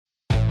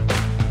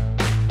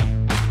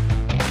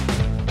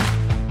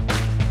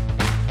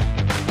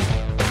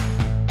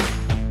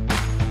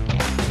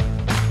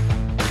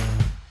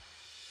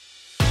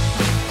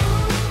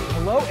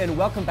and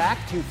welcome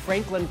back to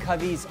Franklin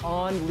Covey's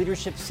On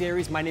Leadership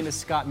series. My name is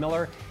Scott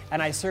Miller,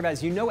 and I serve,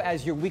 as you know,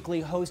 as your weekly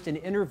host and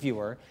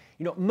interviewer.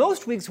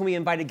 Most weeks when we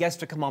invite a guest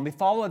to come on, we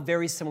follow a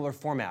very similar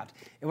format.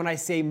 And when I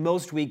say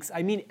most weeks,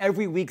 I mean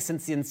every week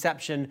since the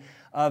inception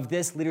of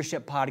this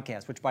leadership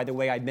podcast, which, by the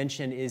way, I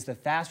mentioned is the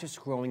fastest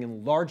growing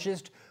and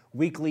largest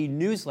weekly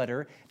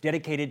newsletter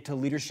dedicated to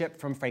leadership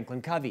from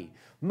Franklin Covey.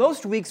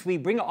 Most weeks we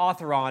bring an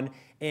author on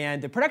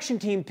and the production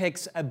team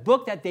picks a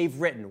book that they've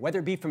written, whether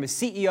it be from a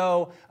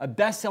CEO, a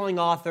best-selling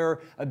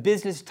author, a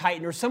business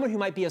titan, or someone who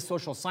might be a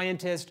social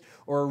scientist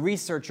or a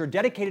researcher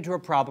dedicated to a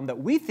problem that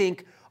we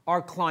think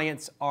our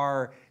clients,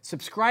 our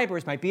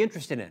subscribers might be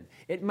interested in.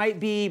 It might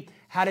be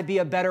how to be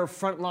a better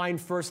frontline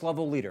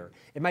first-level leader.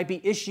 It might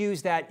be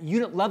issues that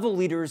unit-level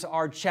leaders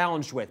are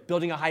challenged with,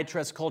 building a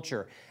high-trust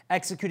culture,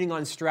 executing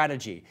on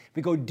strategy.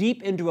 We go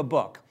deep into a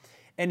book.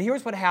 And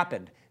here's what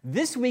happened.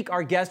 This week,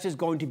 our guest is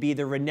going to be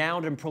the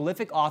renowned and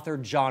prolific author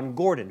Jon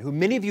Gordon, who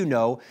many of you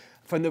know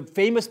from the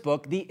famous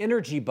book, The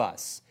Energy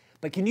Bus.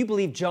 But can you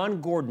believe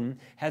Jon Gordon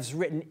has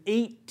written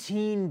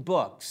 18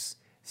 books,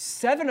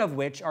 7 of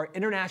which are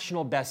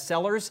international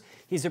bestsellers?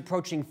 He's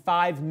approaching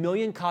 5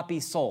 million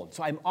copies sold.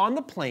 So I'm on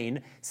the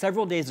plane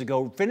several days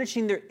ago,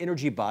 finishing the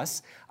Energy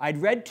Bus.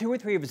 I'd read 2 or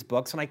 3 of his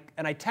books,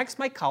 and I text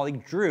my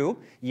colleague, Drew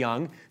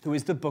Young, who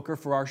is the booker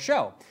for our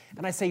show.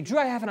 And I say, Drew,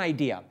 I have an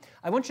idea.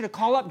 I want you to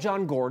call up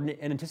Jon Gordon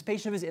in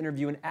anticipation of his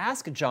interview and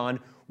ask Jon,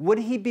 would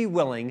he be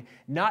willing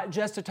not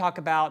just to talk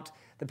about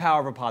the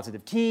power of a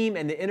positive team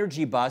and the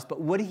Energy Bus,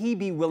 but would he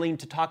be willing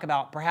to talk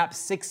about perhaps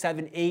 6,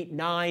 7, 8,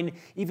 9,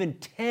 even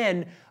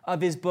 10 of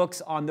his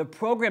books on the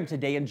program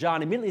today? And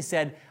Jon immediately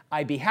said,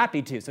 I'd be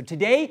happy to. So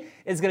today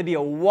is going to be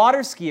a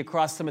water ski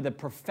across some of the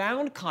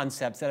profound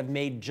concepts that have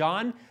made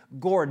Jon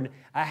Gordon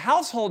a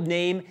household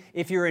name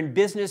if you're in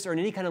business or in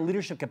any kind of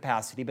leadership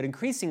capacity, but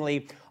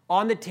increasingly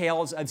on the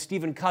tails of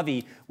Stephen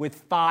Covey with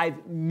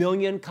 5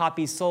 million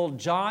copies sold.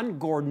 Jon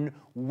Gordon,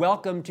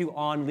 welcome to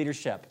On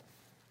Leadership.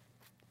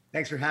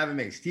 Thanks for having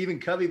me.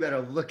 Stephen Covey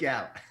better look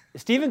out.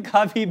 Stephen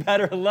Covey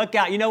better look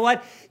out. You know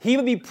what? He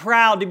would be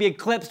proud to be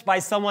eclipsed by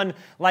someone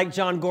like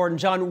Jon Gordon.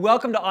 Jon,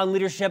 welcome to On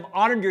Leadership.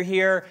 Honored you're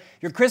here.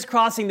 You're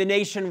crisscrossing the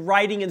nation,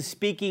 writing and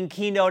speaking,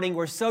 keynoting.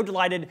 We're so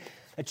delighted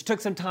that you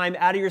took some time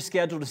out of your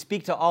schedule to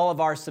speak to all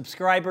of our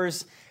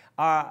subscribers.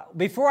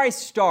 Before I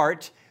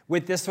start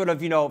with this sort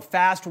of,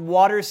 fast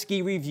water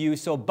ski review,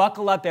 so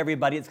buckle up,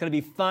 everybody. It's going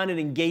to be fun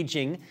and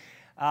engaging.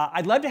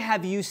 I'd love to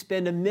have you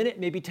spend a minute,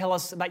 maybe tell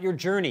us about your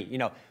journey.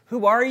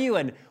 Who are you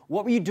and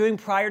what were you doing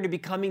prior to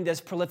becoming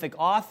this prolific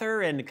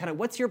author, and kind of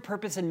what's your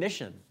purpose and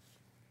mission?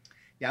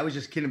 Yeah, I was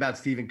just kidding about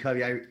Stephen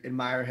Covey. I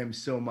admire him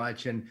so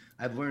much, and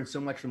I've learned so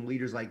much from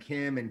leaders like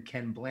him and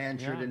Ken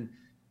Blanchard. Yeah. And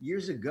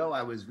years ago,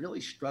 I was really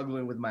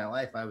struggling with my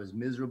life. I was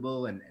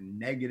miserable and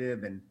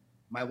negative, and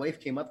my wife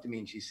came up to me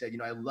and she said,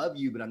 I love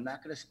you, but I'm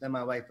not going to spend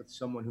my life with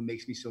someone who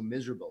makes me so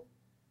miserable.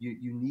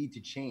 You need to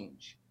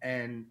change.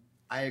 And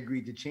I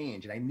agreed to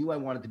change, and I knew I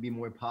wanted to be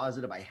more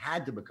positive. I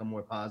had to become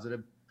more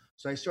positive.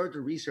 So I started to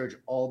research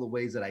all the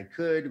ways that I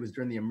could. It was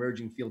during the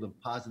emerging field of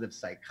positive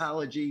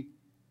psychology.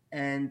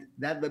 And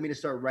that led me to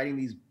start writing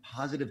these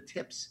positive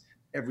tips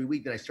every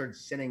week that I started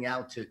sending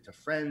out to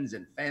friends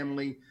and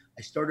family.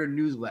 I started a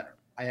newsletter.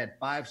 I had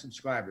 5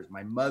 subscribers,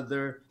 my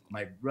mother,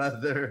 my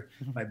brother,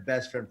 my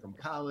best friend from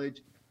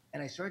college.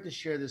 And I started to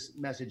share this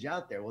message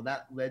out there. Well,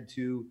 that led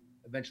to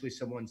eventually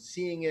someone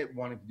seeing it,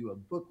 wanting to do a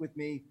book with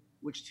me,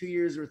 which 2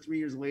 years or 3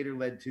 years later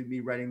led to me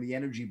writing The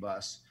Energy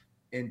Bus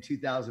in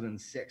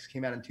 2006,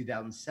 came out in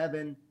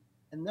 2007.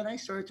 And then I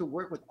started to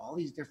work with all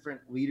these different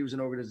leaders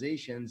and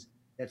organizations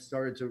that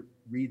started to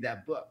read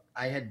that book.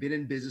 I had been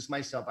in business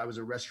myself. I was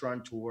a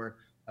restaurateur.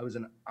 I was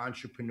an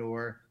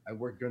entrepreneur. I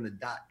worked during the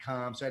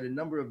 .com. So I had a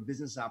number of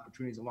business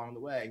opportunities along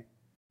the way.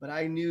 But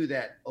I knew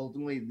that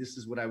ultimately this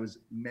is what I was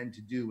meant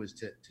to do, was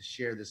to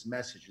share this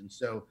message. And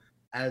so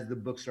as the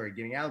book started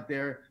getting out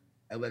there,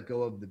 I let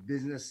go of the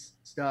business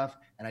stuff,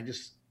 and I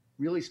just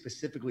really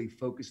specifically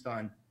focused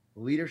on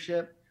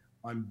leadership,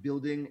 on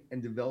building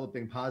and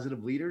developing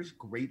positive leaders,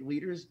 great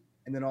leaders,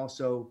 and then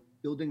also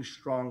building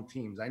strong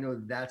teams. I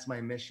know that's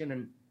my mission,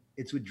 and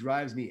it's what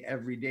drives me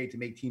every day to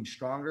make teams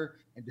stronger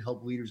and to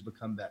help leaders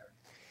become better.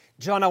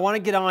 Jon, I want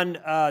to get on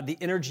the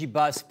Energy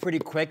Bus pretty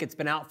quick. It's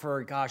been out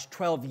for,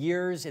 12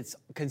 years. It's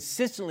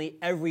consistently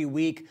every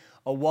week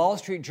a Wall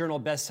Street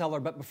Journal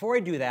bestseller. But before I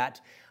do that,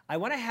 I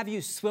want to have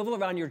you swivel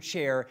around your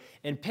chair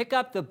and pick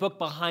up the book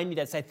behind me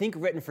that's, I think,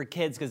 written for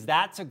kids, because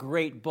that's a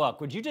great book.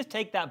 Would you just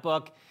take that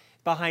book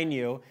behind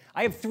you?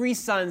 I have 3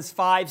 sons,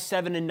 5,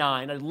 7, and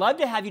 9. I'd love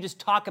to have you just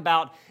talk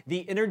about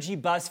the Energy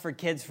Bus for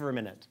kids for a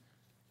minute.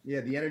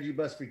 Yeah, the Energy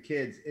Bus for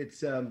kids.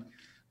 It's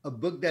a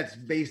book that's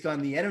based on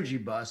the Energy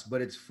Bus,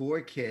 but it's for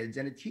kids,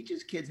 and it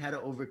teaches kids how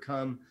to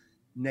overcome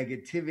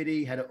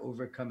negativity, how to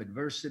overcome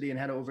adversity, and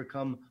how to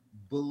overcome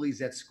bullies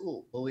at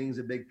school. Bullying is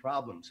a big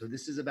problem. So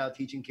this is about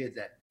teaching kids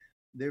that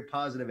their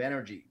positive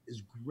energy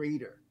is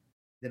greater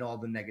than all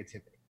the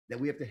negativity, that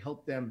we have to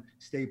help them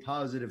stay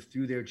positive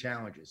through their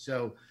challenges.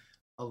 So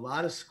a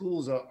lot of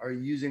schools are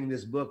using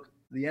this book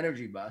the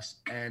Energy Bus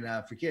and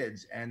for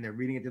kids, and they're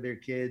reading it to their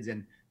kids.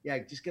 And yeah, I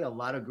just get a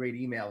lot of great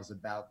emails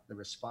about the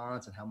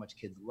response and how much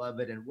kids love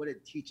it and what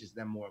it teaches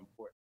them, more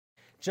important.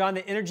 Jon,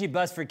 the Energy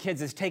Bus for Kids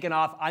has taken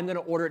off. I'm going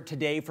to order it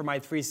today for my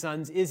 3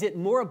 sons. Is it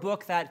more a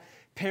book that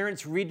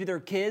parents read to their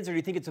kids, or do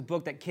you think it's a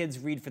book that kids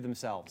read for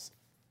themselves?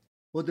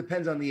 Well, it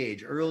depends on the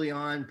age. Early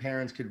on,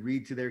 parents could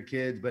read to their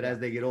kids, but as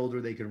they get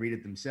older, they can read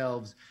it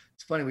themselves.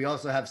 It's funny. We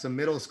also have some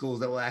middle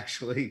schools that will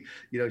actually,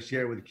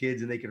 share with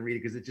kids, and they can read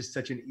it because it's just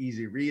such an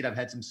easy read. I've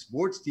had some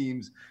sports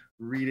teams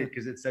read it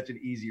because it's such an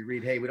easy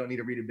read. Hey, we don't need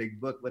to read a big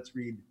book. Let's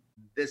read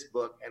this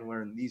book and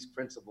learn these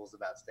principles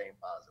about staying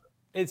positive.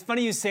 It's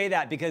funny you say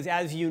that because,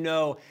 as you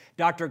know,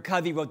 Dr.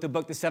 Covey wrote the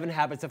book, The 7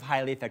 Habits of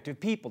Highly Effective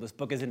People. This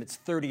book is in its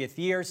 30th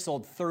year,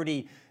 sold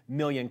 30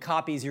 million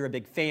copies. You're a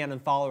big fan and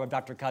follower of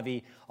Dr.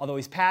 Covey, although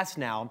he's passed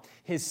now.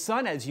 His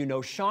son, as you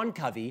know, Sean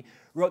Covey,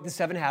 wrote The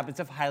 7 Habits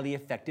of Highly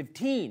Effective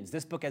Teens.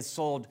 This book has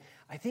sold,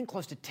 I think,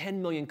 close to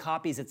 10 million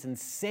copies. It's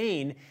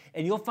insane.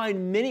 And you'll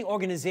find many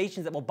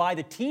organizations that will buy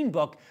the teen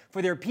book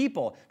for their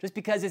people just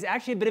because it's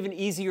actually a bit of an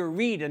easier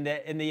read, and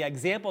the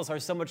examples are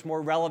so much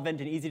more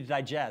relevant and easy to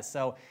digest.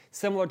 So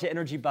similar to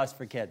Energy Bus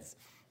for Kids.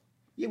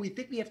 Yeah, we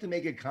think we have to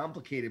make it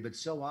complicated, but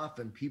so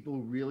often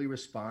people really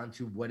respond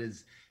to what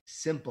is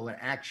simple and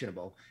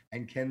actionable.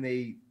 And can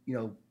they,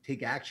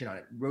 take action on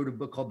it? Wrote a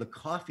book called The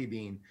Coffee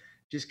Bean,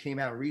 just came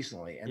out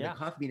recently. And The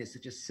Coffee Bean is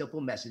such a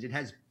simple message. It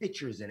has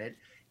pictures in it.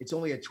 It's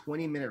only a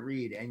 20-minute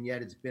read, and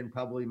yet it's been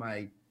probably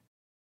my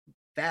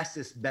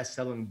fastest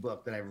best-selling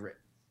book that I've written.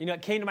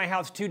 It came to my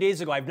house 2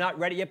 days ago. I've not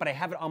read it yet, but I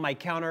have it on my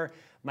counter.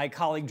 My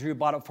colleague Drew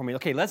bought it for me.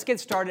 Okay, let's get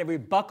started.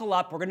 Everybody buckle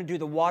up. We're going to do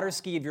the water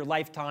ski of your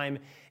lifetime.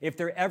 If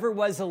there ever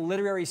was a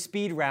literary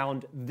speed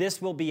round,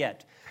 this will be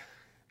it.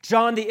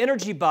 Jon, the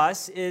Energy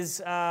Bus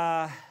is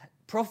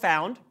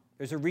profound.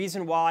 There's a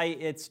reason why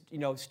it's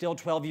still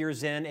 12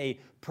 years in, a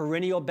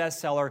perennial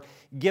bestseller.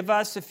 Give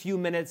us a few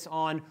minutes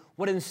on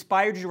what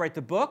inspired you to write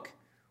the book,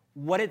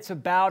 what it's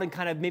about, and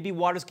kind of maybe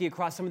water ski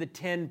across some of the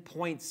 10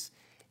 points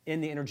in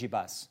the Energy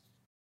Bus.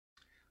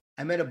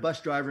 I met a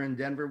bus driver in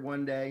Denver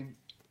one day,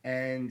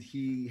 and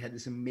he had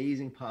this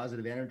amazing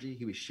positive energy.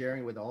 He was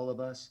sharing it with all of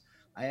us.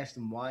 I asked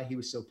him why he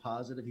was so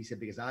positive. He said,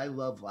 because I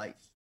love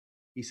life.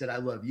 He said, I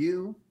love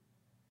you.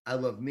 I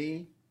love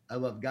me. I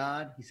love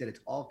God. He said, it's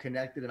all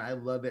connected and I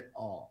love it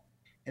all.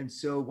 And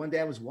so one day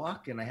I was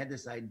walking, I had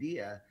this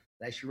idea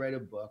that I should write a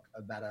book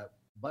about a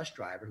bus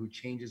driver who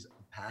changes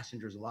a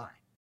passenger's life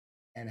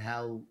and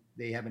how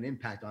they have an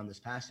impact on this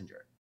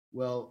passenger.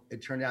 Well,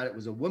 it turned out it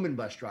was a woman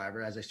bus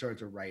driver as I started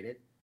to write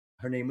it.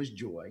 Her name was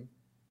Joy,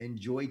 and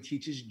Joy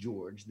teaches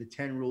George the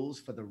 10 rules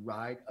for the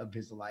ride of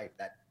his life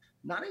that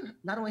not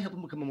only help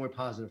him become a more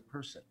positive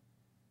person,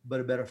 but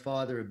a better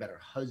father, a better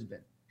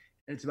husband.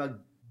 And it's about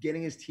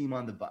getting his team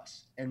on the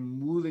bus and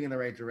moving in the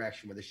right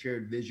direction with a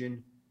shared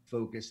vision,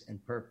 focus,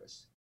 and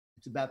purpose.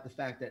 It's about the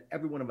fact that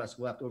every one of us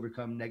will have to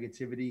overcome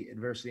negativity,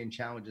 adversity, and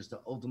challenges to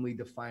ultimately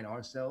define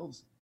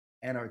ourselves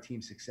and our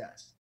team's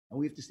success. And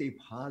we have to stay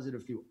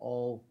positive through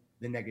all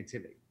the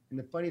negativity. And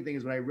the funny thing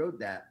is, when I wrote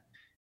that,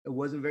 it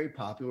wasn't very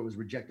popular. It was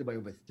rejected by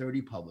over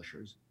 30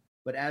 publishers.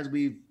 But as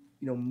we've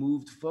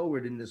moved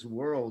forward in this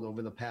world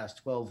over the past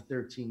 12,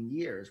 13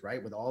 years,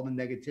 right, with all the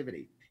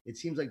negativity, it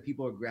seems like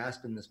people are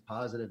grasping this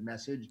positive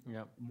message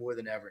more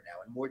than ever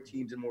now. And more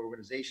teams and more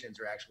organizations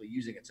are actually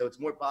using it. So it's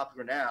more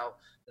popular now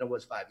than it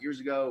was 5 years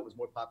ago. It was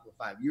more popular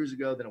 5 years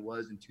ago than it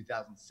was in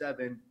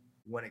 2007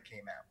 when it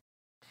came out.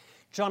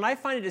 Jon, I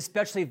find it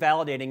especially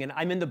validating, and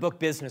I'm in the book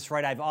business,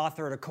 right? I've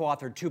authored or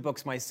co-authored 2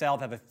 books myself.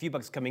 I have a few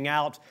books coming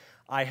out.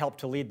 I helped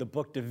to lead the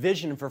book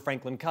division for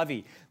Franklin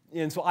Covey.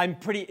 And so I'm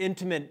pretty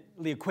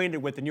intimately acquainted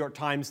with the New York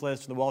Times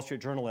list and the Wall Street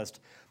Journal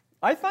list.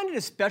 I find it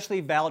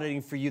especially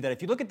validating for you that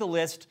if you look at the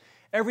list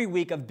every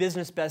week of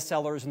business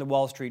bestsellers in the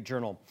Wall Street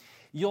Journal,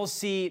 you'll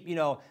see,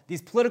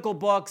 these political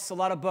books, a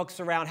lot of books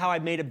around how I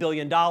made $1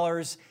 billion,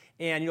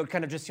 and,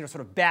 kind of just, sort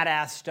of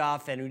badass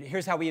stuff, and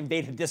here's how we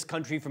invaded this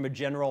country from a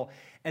general.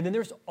 And then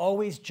there's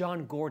always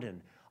Jon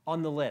Gordon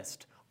on the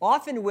list,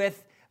 often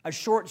with a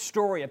short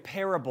story, a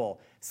parable,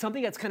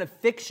 something that's kind of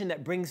fiction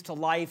that brings to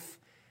life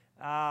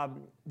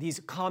these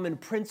common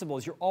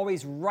principles. You're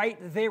always right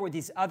there with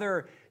these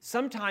other,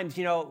 sometimes,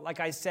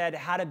 like I said,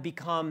 how to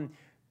become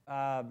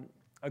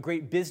a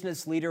great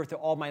business leader through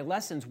all my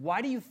lessons.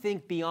 Why do you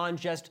think, beyond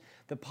just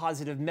the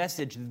positive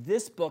message,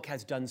 this book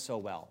has done so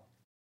well?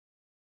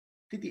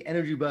 I think the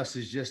Energy Bus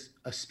is just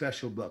a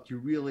special book. You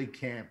really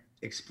can't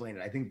explain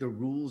it. I think the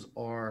rules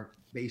are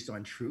based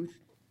on truth.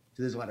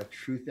 So there's a lot of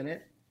truth in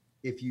it.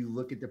 If you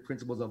look at the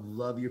principles of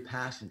love your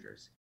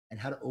passengers, and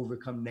how to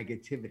overcome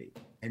negativity,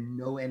 and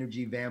no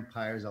energy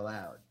vampires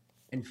allowed,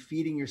 and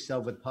feeding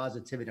yourself with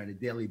positivity on a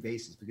daily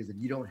basis, because if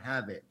you don't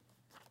have it,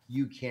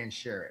 you can't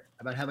share it.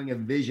 About having a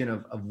vision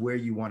of where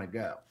you want to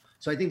go.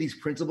 So I think these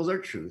principles are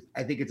truth.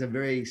 I think it's a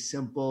very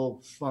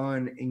simple,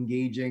 fun,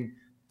 engaging,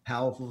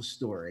 powerful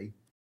story.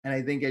 And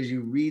I think as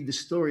you read the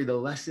story, the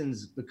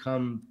lessons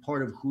become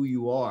part of who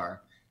you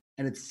are.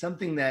 And it's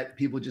something that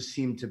people just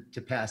seem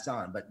to pass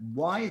on. But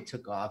why it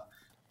took off,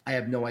 I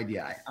have no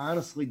idea. I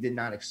honestly did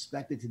not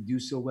expect it to do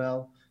so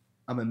well.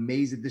 I'm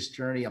amazed at this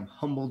journey. I'm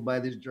humbled by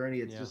this journey.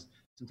 It's just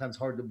sometimes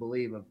hard to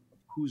believe of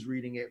who's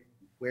reading it,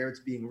 where it's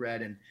being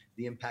read, and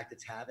the impact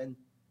it's having.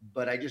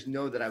 But I just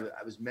know that I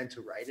was meant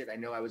to write it. I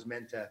know I was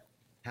meant to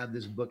have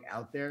this book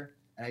out there.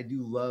 And I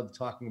do love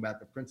talking about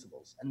the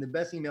principles. And the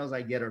best emails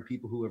I get are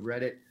people who have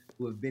read it,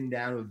 who have been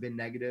down, who have been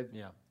negative,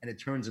 and it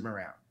turns them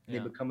around. And they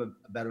become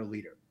a better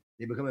leader.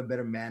 They become a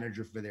better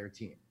manager for their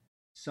team.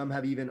 Some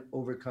have even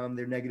overcome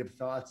their negative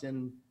thoughts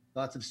and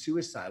thoughts of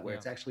suicide, where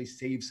it's actually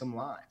saved some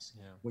lives.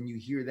 When you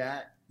hear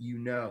that, you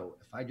know,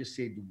 if I just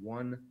saved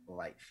one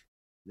life,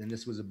 then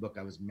this was a book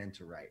I was meant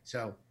to write.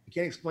 So I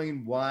can't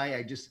explain why.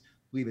 I just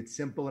believe it's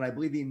simple. And I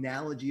believe the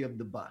analogy of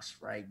the bus,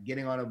 right?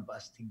 Getting on a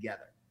bus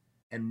together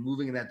and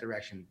moving in that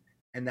direction,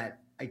 and that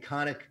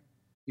iconic,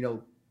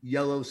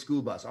 yellow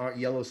school bus,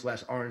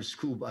 yellow/orange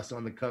school bus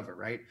on the cover,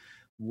 right?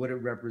 What it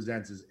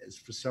represents is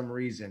for some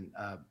reason,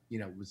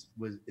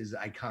 is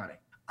iconic.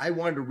 I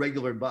wanted a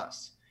regular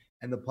bus,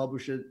 and the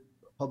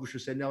publisher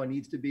said, no, it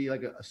needs to be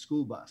like a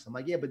school bus. I'm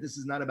like, yeah, but this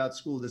is not about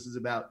school. This is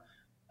about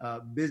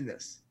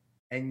business.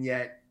 And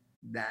yet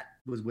that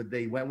was what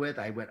they went with.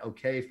 I went,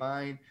 okay,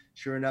 fine.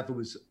 Sure enough, it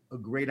was a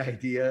great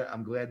idea.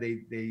 I'm glad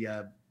they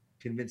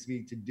convinced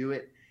me to do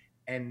it.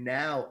 And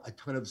now a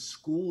ton of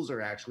schools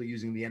are actually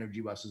using the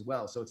energy bus as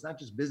well. So it's not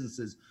just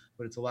businesses,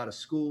 but it's a lot of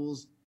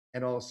schools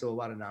and also a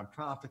lot of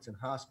nonprofits and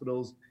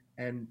hospitals.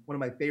 And one of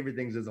my favorite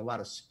things is a lot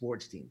of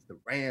sports teams, the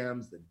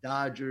Rams, the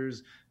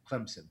Dodgers,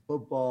 Clemson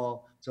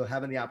football. So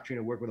having the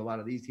opportunity to work with a lot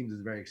of these teams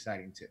is very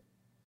exciting too.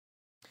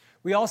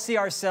 We all see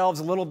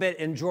ourselves a little bit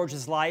in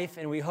George's life,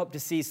 and we hope to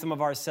see some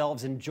of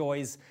ourselves in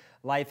Joy's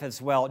life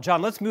as well.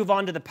 Jon, let's move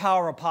on to The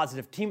Power of a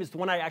Positive Team. It's the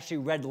one I actually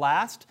read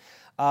last.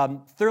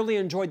 Thoroughly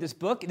enjoyed this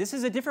book. This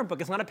is a different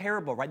book. It's not a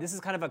parable, right? This is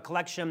kind of a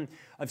collection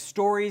of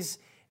stories,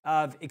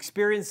 of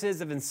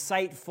experiences, of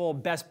insightful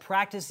best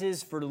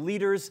practices for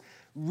leaders.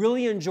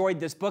 Really enjoyed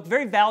this book.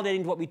 Very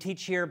validating to what we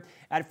teach here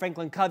at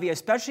Franklin Covey.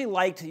 Especially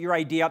liked your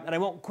idea, and I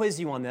won't quiz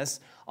you on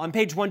this. On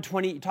page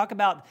 120, you talk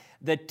about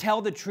the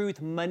Tell the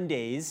Truth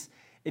Mondays.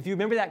 If you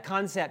remember that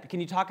concept, can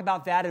you talk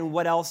about that, and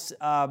what else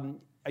are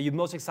you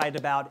most excited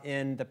about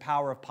in The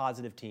Power of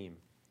Positive Team?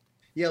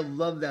 Yeah,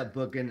 love that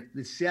book. And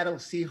the Seattle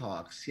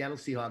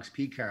Seahawks,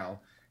 Pete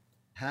Carroll,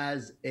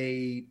 has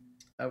a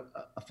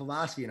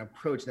philosophy, an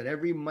approach that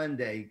every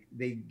Monday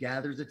they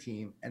gather as a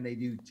team and they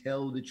do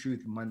Tell the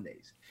Truth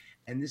Mondays.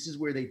 And this is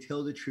where they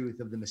tell the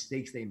truth of the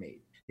mistakes they made.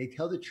 They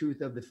tell the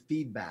truth of the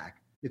feedback,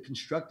 the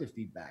constructive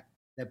feedback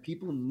that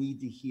people need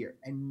to hear.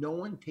 And no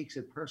one takes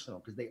it personal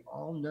because they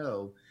all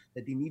know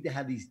that they need to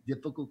have these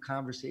difficult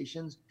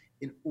conversations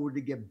in order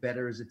to get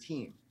better as a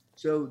team.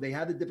 So they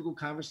have the difficult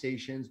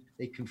conversations,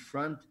 they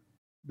confront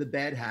the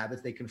bad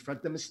habits, they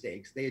confront the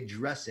mistakes, they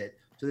address it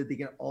so that they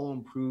can all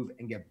improve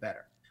and get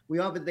better. We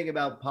often think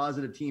about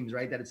positive teams,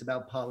 right? That it's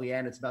about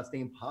Pollyanna, it's about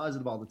staying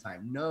positive all the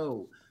time.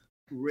 No,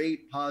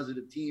 great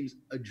positive teams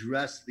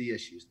address the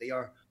issues. They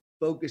are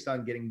focused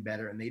on getting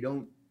better and they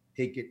don't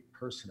take it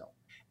personal.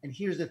 And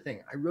here's the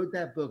thing. I wrote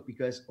that book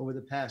because over the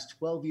past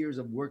 12 years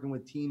of working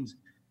with teams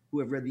who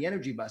have read The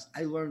Energy Bus,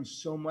 I learned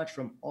so much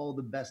from all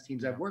the best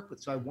teams I've worked with.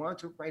 So I wanted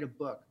to write a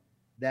book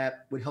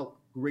that would help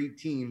great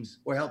teams,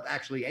 or help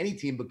actually any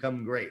team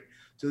become great.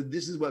 So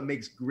this is what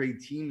makes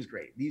great teams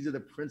great. These are the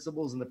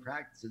principles and the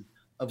practices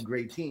of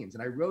great teams.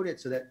 And I wrote it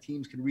so that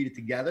teams could read it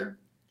together.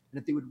 And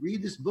if they would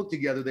read this book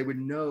together, they would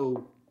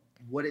know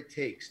what it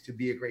takes to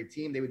be a great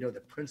team. They would know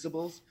the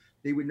principles.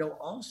 They would know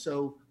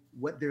also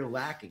what they're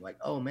lacking. Like,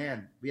 oh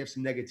man, we have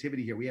some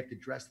negativity here. We have to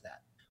address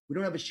that. We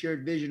don't have a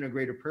shared vision or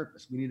greater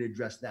purpose. We need to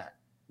address that.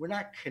 We're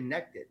not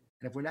connected.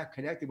 And if we're not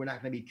connected, we're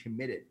not going to be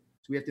committed.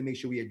 So we have to make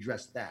sure we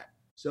address that.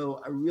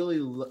 So I really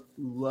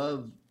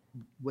love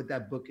what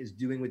that book is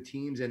doing with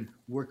teams and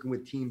working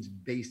with teams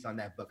based on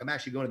that book. I'm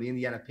actually going to the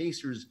Indiana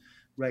Pacers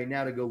right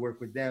now to go work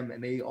with them,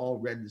 and they all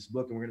read this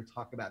book, and we're going to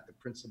talk about the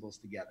principles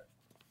together.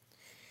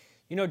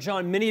 You know,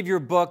 Jon, many of your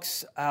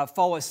books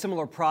follow a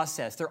similar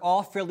process. They're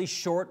all fairly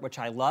short, which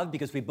I love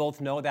because we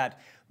both know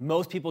that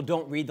most people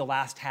don't read the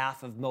last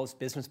half of most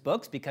business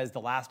books because the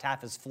last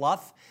half is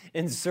fluff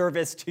in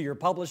service to your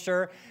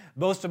publisher.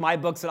 Most of my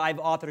books that I've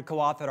authored,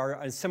 co-authored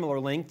are a similar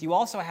length. You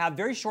also have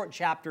very short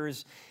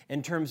chapters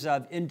in terms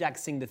of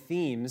indexing the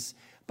themes.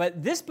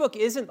 But this book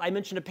isn't, I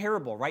mentioned, a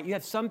parable, right? You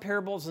have some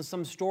parables and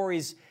some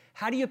stories.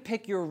 How do you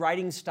pick your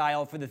writing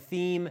style for the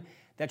theme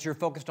that you're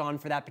focused on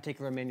for that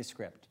particular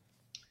manuscript?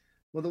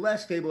 Well, the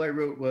last fable I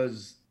wrote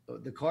was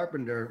The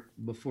Carpenter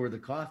Before the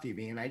Coffee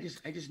Bean. I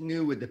just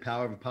knew with the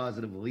power of a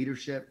positive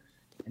leadership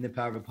and the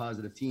power of a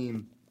positive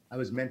team, I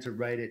was meant to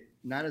write it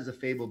not as a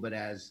fable, but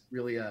as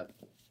really a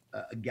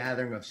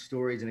gathering of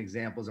stories and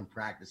examples and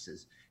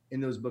practices. In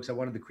those books, I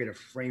wanted to create a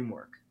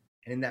framework,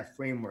 and in that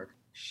framework,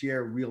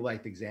 share real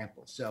life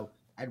examples. So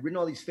I'd written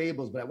all these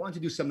fables, but I wanted to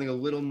do something a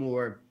little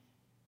more,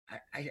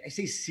 I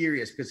say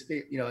serious because,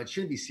 it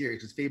shouldn't be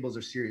serious because fables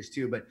are serious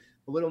too, but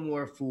a little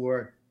more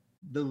for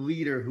the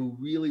leader who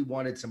really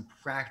wanted some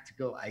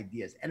practical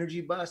ideas.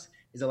 Energy Bus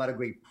is a lot of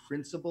great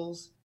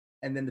principles.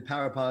 And then The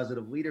Power of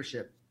Positive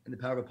Leadership and the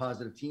power of a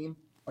positive team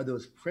are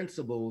those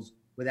principles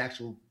with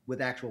actual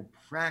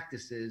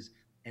practices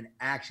and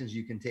actions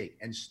you can take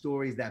and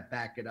stories that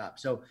back it up.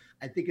 So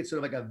I think it's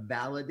sort of like a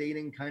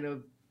validating kind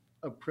of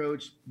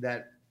approach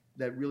that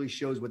really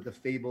shows what the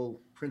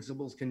Fable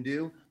principles can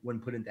do when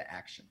put into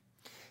action.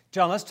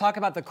 Jon, let's talk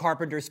about The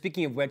Carpenter.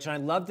 Speaking of which, and I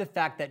love the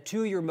fact that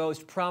two of your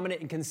most prominent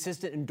and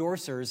consistent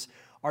endorsers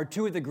are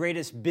two of the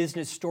greatest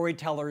business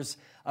storytellers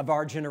of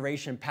our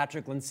generation,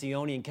 Patrick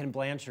Lencioni and Ken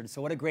Blanchard.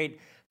 So what a great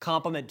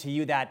compliment to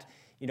you that,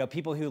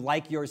 people who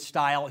like your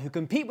style, who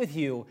compete with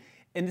you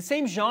in the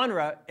same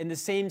genre, in the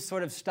same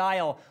sort of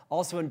style,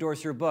 also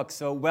endorse your book.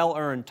 So well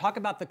earned. Talk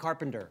about The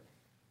Carpenter.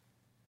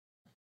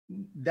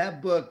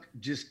 That book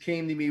just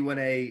came to me when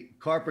a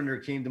carpenter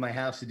came to my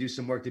house to do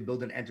some work to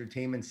build an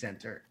entertainment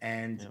center.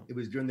 And It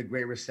was during the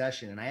Great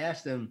Recession. And I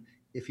asked him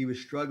if he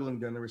was struggling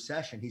during the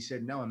recession. He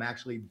said, no, I'm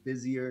actually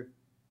busier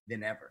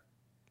than ever.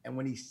 And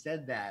when he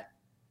said that,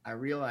 I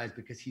realized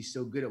because he's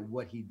so good at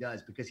what he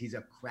does, because he's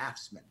a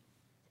craftsman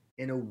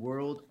in a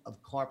world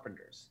of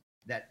carpenters,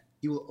 that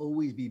he will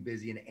always be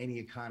busy in any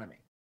economy.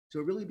 So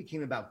it really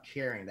became about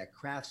caring, that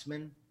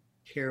craftsmen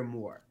care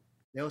more.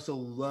 They also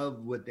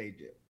love what they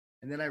do.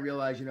 And then I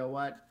realized, you know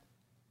what?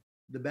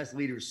 The best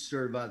leaders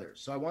serve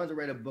others. So I wanted to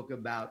write a book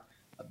about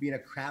being a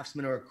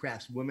craftsman or a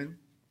craftswoman.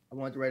 I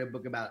wanted to write a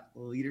book about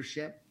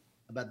leadership,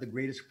 about the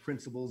greatest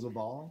principles of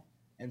all.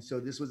 And so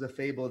this was a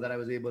fable that I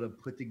was able to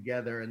put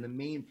together. And the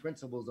main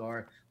principles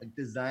are like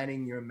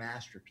designing your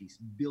masterpiece,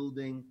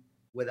 building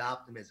with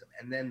optimism.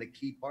 And then the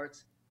key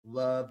parts,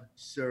 love,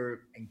 serve,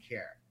 and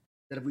care.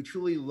 That if we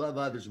truly love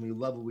others and we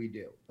love what we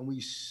do and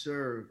we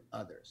serve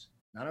others,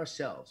 not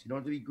ourselves, you don't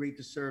have to be great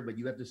to serve, but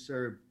you have to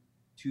serve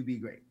to be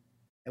great.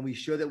 And we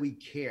show that we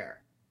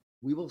care.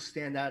 We will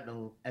stand out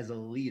as a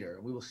leader.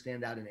 We will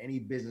stand out in any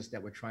business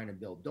that we're trying to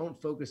build. Don't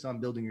focus on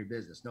building your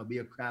business. No, be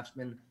a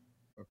craftsman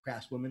or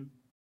craftswoman.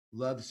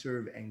 Love,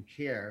 serve, and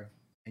care,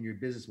 and your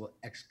business will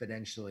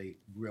exponentially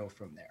grow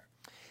from there.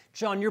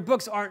 Jon, your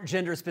books aren't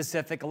gender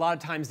specific. A lot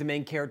of times the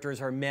main characters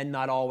are men,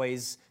 not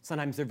always.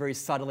 Sometimes they're very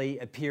subtly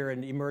appear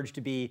and emerge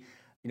to be,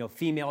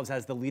 females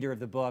as the leader of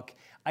the book.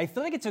 I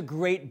feel like it's a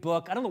great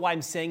book. I don't know why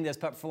I'm saying this,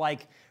 but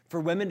for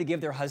women to give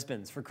their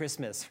husbands for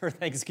Christmas, for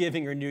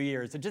Thanksgiving or New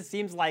Year's. It just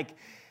seems like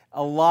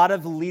a lot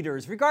of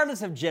leaders,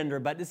 regardless of gender,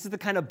 but this is the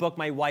kind of book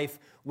my wife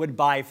would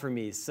buy for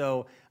me.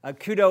 So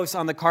kudos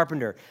on The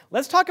Carpenter.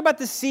 Let's talk about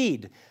The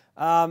Seed,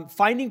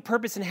 finding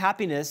purpose and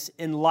happiness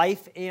in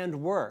life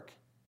and work.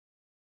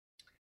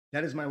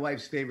 That is my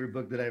wife's favorite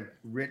book that I've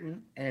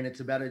written, and it's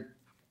about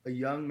a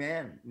young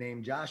man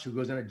named Josh who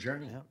goes on a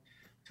journey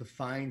to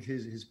find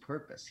his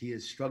purpose. He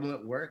is struggling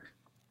at work.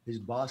 His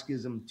boss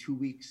gives him 2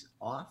 weeks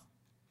off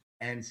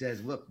and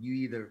says, look, you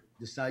either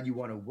decide you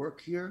want to work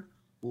here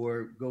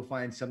or go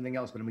find something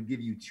else, but I'm going to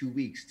give you 2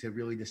 weeks to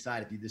really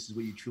decide if this is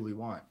what you truly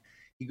want.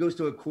 He goes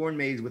to a corn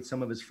maze with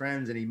some of his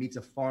friends, and he meets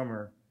a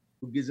farmer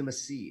who gives him a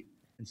seed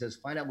and says,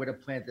 find out where to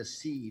plant the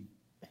seed,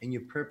 and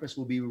your purpose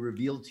will be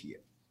revealed to you.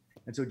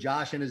 And so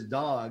Josh and his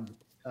dog,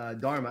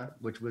 Dharma,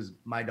 which was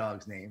my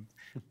dog's name,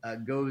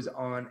 goes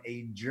on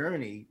a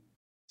journey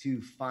to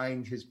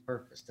find his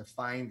purpose, to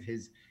find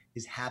his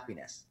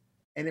happiness.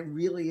 And it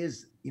really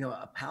is,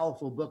 a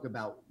powerful book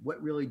about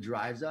what really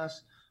drives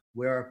us,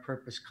 where our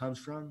purpose comes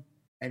from,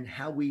 and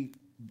how we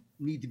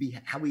need to be,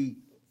 how we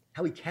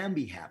can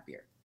be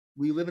happier.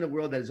 We live in a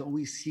world that is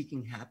always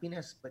seeking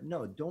happiness, but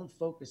no, don't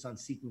focus on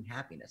seeking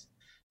happiness.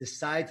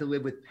 Decide to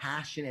live with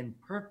passion and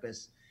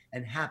purpose,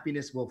 and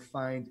happiness will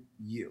find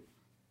you.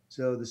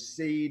 So The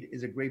Seed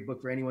is a great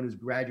book for anyone who's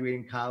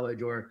graduating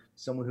college or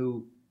someone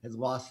who has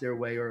lost their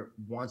way or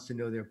wants to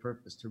know their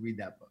purpose to read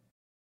that book.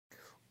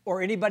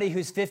 Or anybody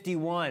who's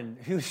 51,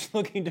 who's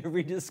looking to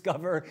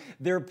rediscover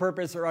their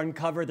purpose or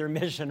uncover their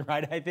mission,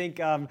 right?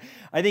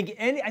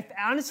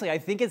 Honestly, I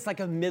think it's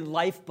like a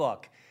midlife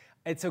book.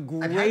 It's a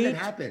great. I've had that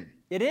happen.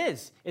 It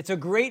is. It's a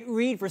great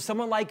read for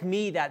someone like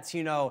me that's,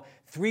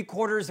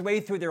 3/4 of the way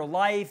through their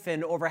life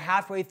and over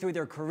halfway through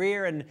their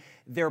career, and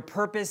their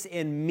purpose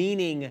and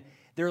meaning,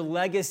 their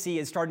legacy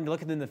is starting to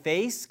look at them in the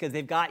face because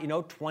they've got,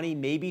 20,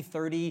 maybe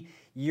 30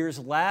 years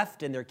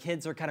left, and their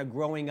kids are kind of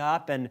growing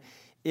up, and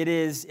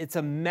it's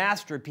a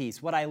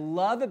masterpiece. What I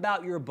love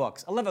about your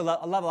books, I love a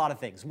lot of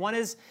things. One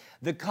is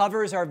the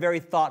covers are very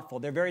thoughtful.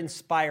 They're very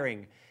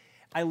inspiring.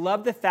 I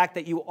love the fact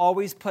that you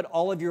always put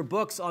all of your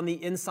books on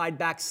the inside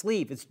back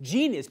sleeve. It's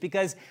genius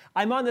because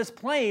I'm on this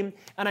plane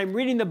and I'm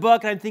reading the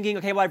book and I'm thinking,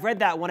 okay, well, I've read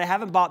that one. I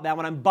haven't bought that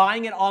one. I'm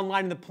buying it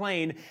online in the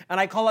plane. And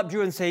I call up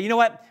Drew and say, you know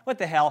what? What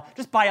the hell?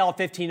 Just buy all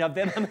 15 of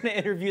them. I'm going to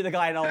interview the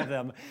guy in all of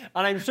them.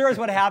 And I'm sure it's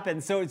what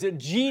happens. So it's a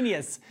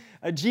genius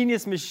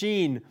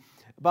machine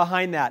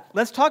behind that.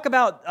 Let's talk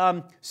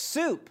about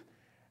soup.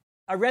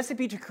 A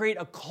recipe to create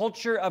a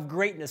culture of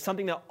greatness,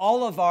 something that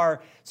all of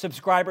our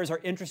subscribers are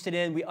interested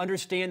in. We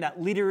understand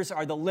that leaders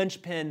are the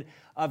linchpin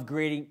of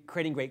creating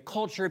great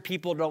culture.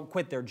 People don't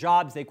quit their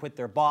jobs, they quit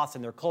their boss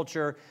and their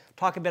culture.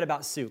 Talk a bit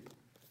about soup.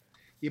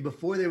 Yeah,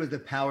 before there was the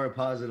power of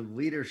positive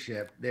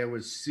leadership, there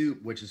was soup,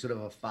 which is sort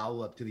of a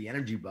follow-up to the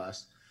energy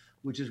bus,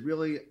 which is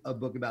really a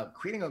book about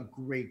creating a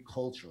great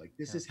culture. Like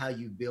this Yeah. is how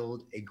you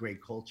build a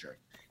great culture.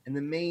 And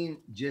the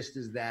main gist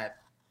is that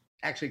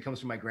actually comes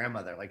from my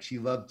grandmother. Like she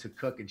loved to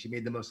cook and she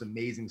made the most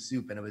amazing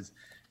soup. And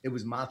it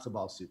was matzo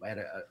ball soup. I had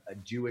a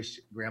Jewish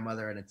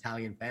grandmother, an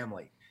Italian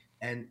family.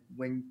 And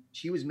when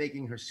she was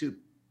making her soup,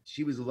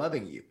 she was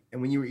loving you.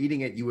 And when you were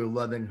eating it, you were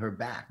loving her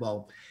back.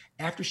 Well,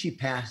 after she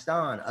passed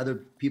on, other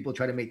people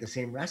tried to make the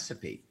same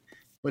recipe,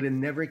 but it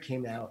never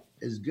came out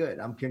as good.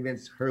 I'm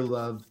convinced her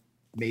love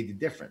made the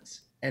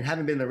difference. And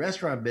having been in the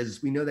restaurant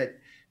business, we know that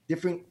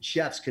different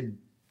chefs could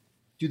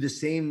do the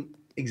same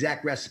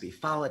exact recipe,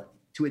 follow it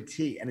to a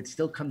T, and it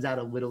still comes out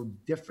a little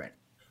different.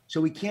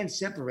 So we can't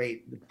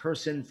separate the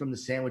person from the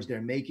sandwich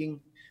they're making.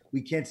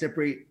 We can't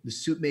separate the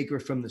soup maker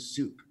from the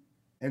soup.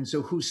 And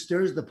so who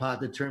stirs the pot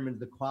determines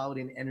the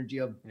quality and energy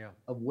of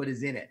what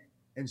is in it.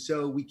 And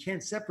so we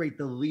can't separate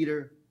the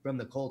leader from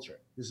the culture.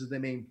 This is the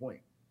main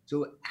point.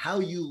 So how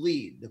you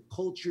lead, the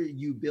culture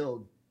you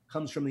build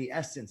comes from the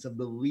essence of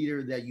the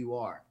leader that you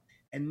are.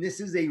 And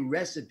this is a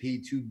recipe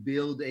to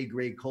build a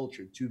great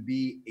culture, to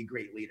be a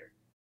great leader.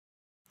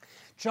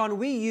 Jon,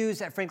 we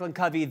use at Franklin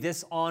Covey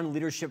this On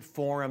Leadership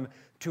Forum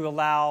to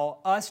allow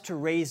us to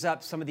raise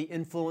up some of the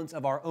influence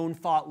of our own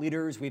thought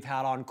leaders. We've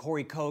had on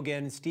Corey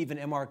Kogan, Stephen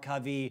M.R.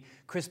 Covey,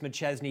 Chris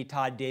McChesney,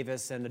 Todd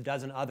Davis, and a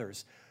dozen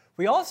others.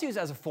 We also use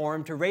it as a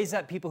forum to raise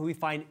up people who we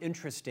find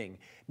interesting.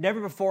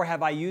 Never before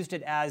have I used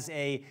it as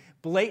a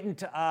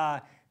blatant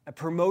a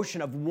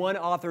promotion of one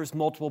author's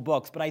multiple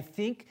books, but I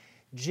think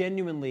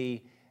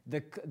genuinely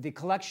the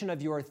collection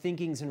of your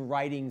thinkings and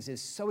writings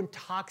is so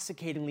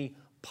intoxicatingly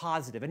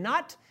positive, and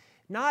not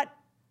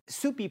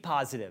soupy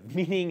positive,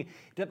 meaning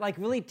that like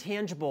really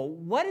tangible.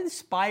 What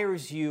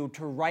inspires you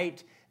to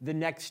write the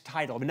next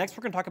title? Next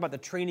we're going to talk about the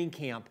training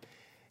camp.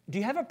 Do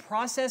you have a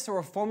process or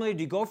a formula?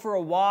 Do you go for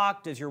a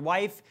walk? Does your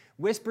wife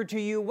whisper to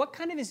you? What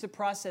kind of is the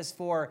process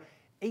for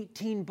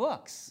 18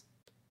 books?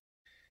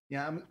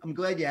 Yeah, I'm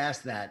glad you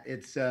asked that.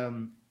 It's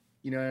and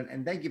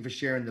thank you for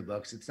sharing the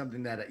books. It's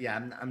something that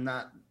I'm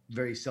not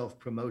very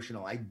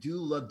self-promotional. I do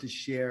love to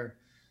share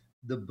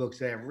the books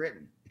that I've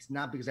written. It's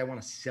not because I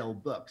want to sell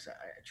books. I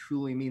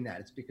truly mean that.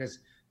 It's because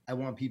I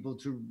want people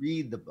to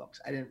read the books.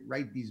 I didn't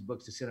write these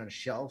books to sit on a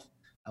shelf.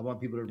 I want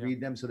people to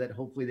read them so that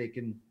hopefully they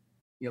can,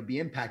 be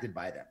impacted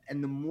by them.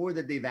 And the more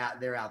that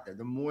they're out there,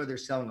 the more they're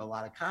selling a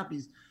lot of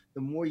copies,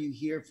 the more you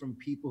hear from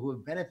people who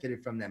have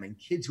benefited from them and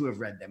kids who have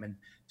read them. And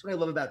that's what I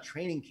love about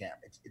Training Camp.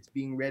 It's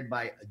being read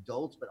by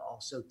adults, but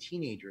also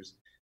teenagers,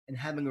 and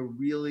having a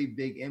really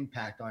big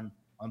impact on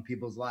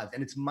people's lives.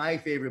 And it's my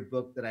favorite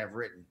book that I've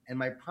written. And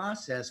my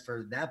process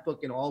for that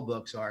book and all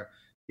books are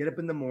get up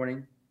in the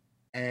morning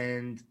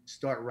and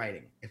start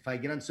writing. If I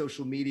get on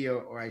social media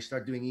or I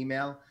start doing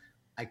email,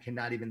 I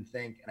cannot even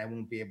think and I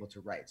won't be able to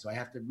write. So I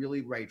have to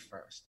really write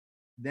first.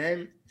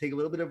 Then take a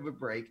little bit of a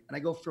break and I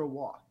go for a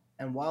walk.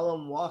 And while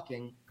I'm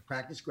walking, I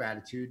practice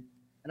gratitude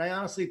and I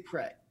honestly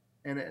pray.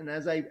 And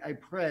as I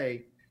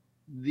pray,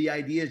 the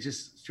ideas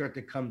just start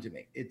to come to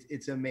me.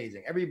 It's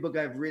amazing. Every book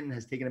I've written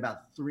has taken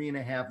about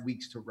 3.5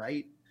 weeks to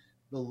write.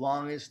 The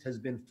longest has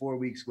been 4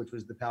 weeks, which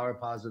was The Power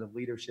of Positive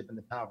Leadership and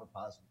The Power of a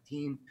Positive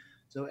Team.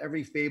 So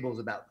every fable is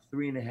about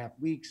 3.5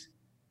 weeks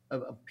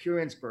of pure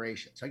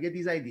inspiration. So I get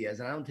these ideas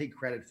and I don't take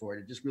credit for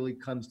it. It just really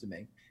comes to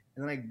me.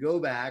 And then I go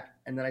back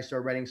and then I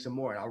start writing some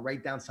more and I'll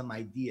write down some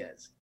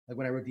ideas. Like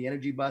when I wrote The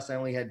Energy Bus, I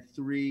only had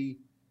 3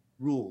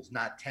 rules,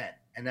 not 10.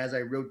 And as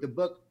I wrote the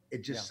book,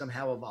 it just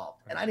somehow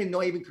evolved. And I didn't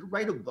know I even could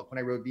write a book when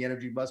I wrote The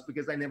Energy Bus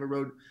because I never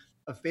wrote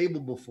a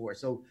fable before.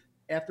 So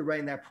after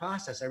writing that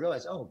process, I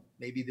realized, oh,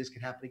 maybe this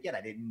could happen again.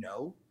 I didn't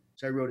know.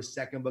 So I wrote a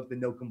second book, The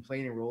No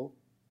Complaining Rule.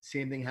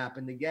 Same thing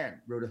happened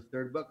again. Wrote a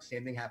third book,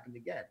 same thing happened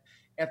again.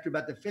 After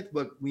about the 5th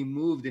book, we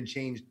moved and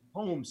changed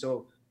homes.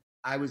 So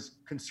I was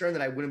concerned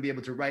that I wouldn't be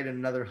able to write in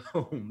another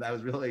home. I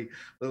was really a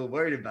little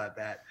worried about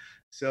that.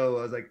 So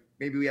I was like,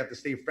 maybe we have to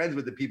stay friends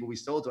with the people we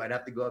sold to. I'd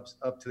have to go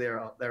up to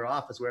their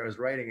office where I was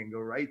writing and go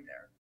right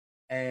there.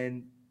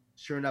 And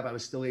sure enough, I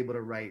was still able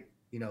to write,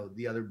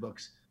 the other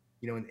books,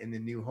 in the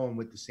new home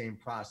with the same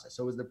process.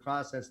 So it was the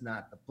process,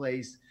 not the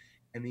place,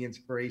 and the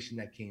inspiration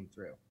that came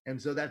through.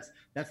 And so that's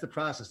the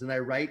process. And I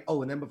write,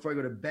 and then before I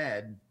go to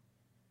bed,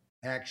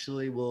 I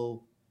actually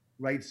will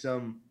write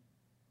some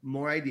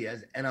more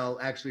ideas and I'll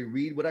actually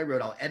read what I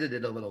wrote. I'll edit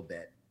it a little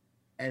bit.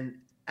 And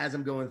as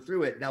I'm going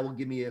through it, that will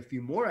give me a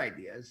few more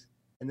ideas.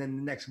 And then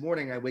the next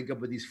morning I wake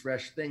up with these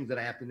fresh things that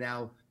I have to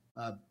now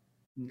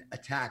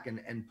attack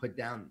and put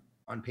down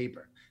on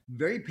paper.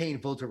 Very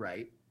painful to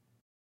write.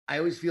 I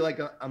always feel like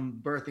I'm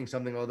birthing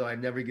something, although I've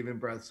never given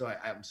birth. So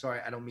I'm sorry.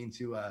 I don't mean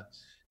to,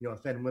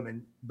 offend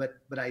women, but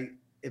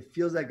it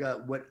feels like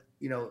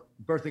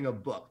birthing a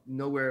book.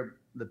 Nowhere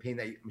the pain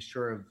that I'm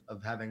sure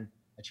of having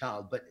a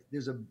child, but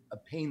there's a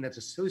pain that's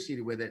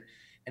associated with it,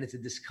 and it's a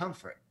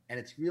discomfort. And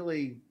it's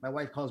really, my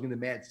wife calls me the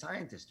mad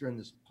scientist during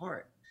this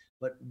part.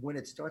 But when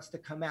it starts to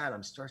come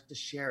out, starts to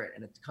share it,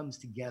 and it comes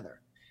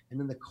together. And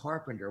then the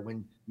carpenter,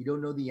 when you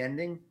don't know the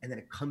ending, and then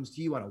it comes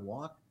to you on a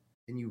walk,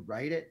 and you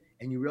write it,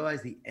 and you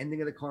realize the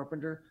ending of the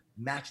carpenter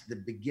matched the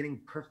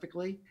beginning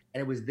perfectly,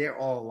 and it was there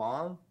all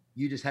along.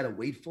 you just had to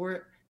wait for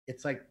it.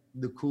 It's like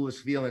the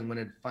coolest feeling when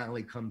it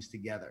finally comes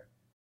together.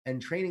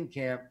 And training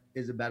camp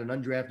is about an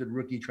undrafted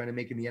rookie trying to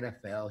make it in the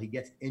NFL. He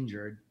gets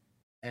injured,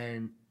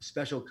 and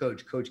special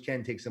Coach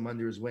Ken, takes him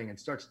under his wing and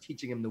starts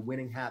teaching him the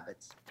winning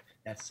habits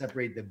that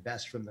separate the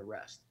best from the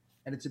rest.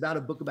 And it's about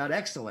a book about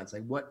excellence,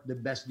 like what the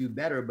best do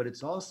better, but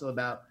it's also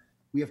about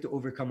we have to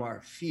overcome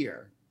our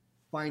fear,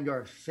 find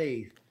our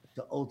faith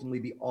to ultimately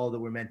be all that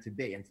we're meant to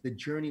be. And it's the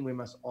journey we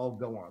must all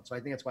go on. So I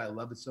think that's why I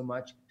love it so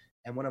much.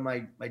 And one of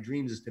my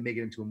dreams is to make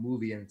it into a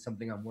movie, and it's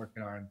something I'm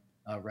working on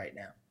right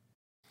now.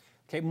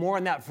 Okay, more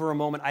on that for a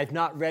moment. I've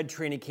not read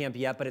Training Camp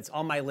yet, but it's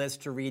on my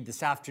list to read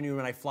this afternoon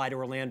when I fly to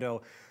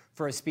Orlando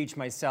for a speech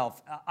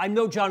myself. I'm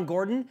no Jon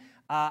Gordon.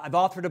 I've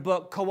authored a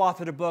book,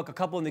 co-authored a book, a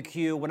couple in the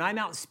queue. When I'm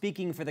out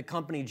speaking for the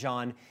company,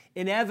 Jon,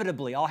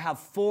 inevitably I'll have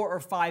 4 or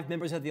 5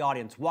 members of the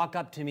audience walk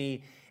up to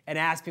me and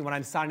ask me when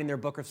I'm signing their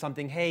book or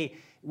something, hey,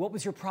 what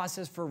was your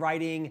process for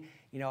writing?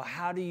 You know,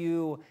 how do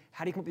you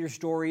come up with your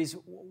stories?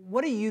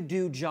 What do you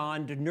do,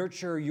 Jon, to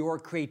nurture your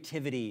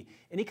creativity?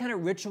 Any kind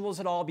of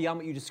rituals at all beyond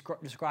what you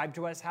described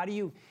to us? How do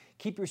you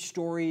keep your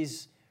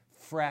stories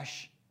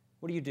fresh?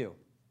 What do you do?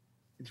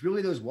 It's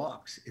really those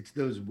walks. It's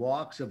those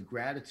walks of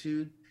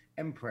gratitude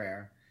and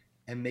prayer,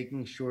 and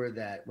making sure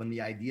that when the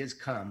ideas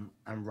come,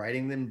 I'm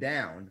writing them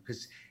down,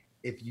 because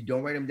if you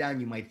don't write them down,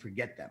 you might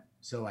forget them.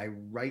 So I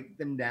write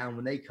them down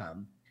when they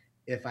come.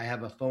 If I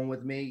have a phone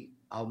with me,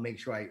 I'll make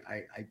sure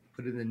I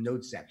put it in the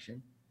notes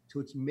section. So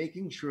it's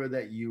making sure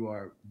that you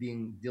are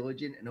being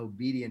diligent and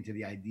obedient to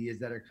the ideas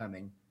that are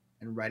coming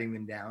and writing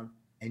them down,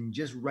 and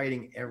just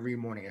writing every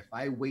morning. If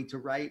I wait to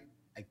write,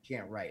 I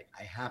can't write.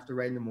 I have to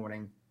write in the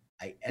morning.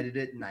 I edit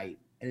at night.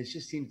 And it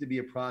just seems to be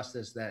a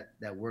process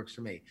that works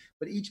for me.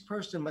 But each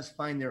person must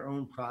find their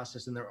own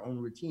process and their own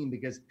routine,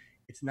 because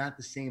it's not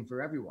the same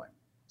for everyone.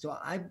 So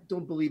I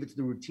don't believe it's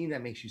the routine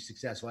that makes you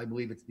successful. I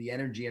believe it's the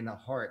energy and the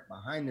heart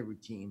behind the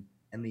routine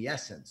and the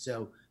essence.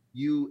 So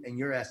you and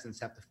your essence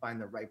have to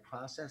find the right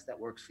process that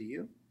works for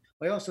you.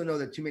 But I also know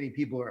that too many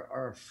people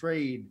are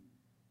afraid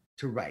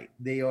to write.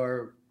 They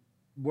are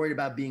worried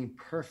about being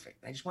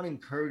perfect. I just want to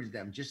encourage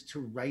them just to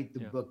write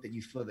the book that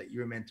you feel that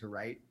you're meant to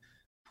write.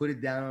 Put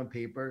it down on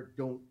paper.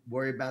 Don't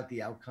worry about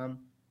the outcome.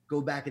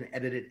 Go back and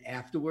edit it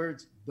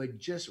afterwards, but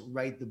just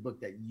write the book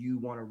that you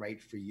want to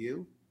write for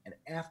you. And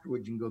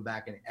afterwards, you can go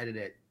back and edit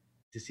it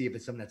to see if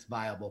it's something that's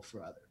viable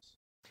for others.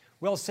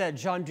 Well said,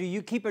 Jon. Do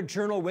you keep a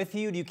journal with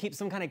you? Do you keep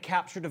some kind of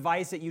capture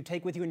device that you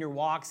take with you in your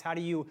walks? How do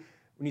you,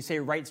 when you say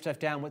write stuff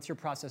down, what's your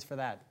process for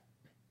that?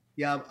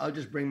 Yeah, I'll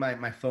just bring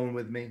my phone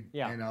with me,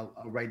 and I'll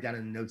write down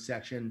in the notes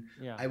section.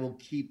 Yeah. I will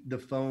keep the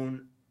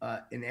phone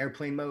in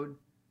airplane mode,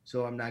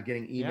 so I'm not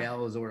getting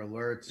emails or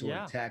alerts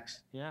or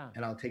texts. Yeah.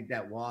 And I'll take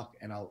that walk,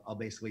 and I'll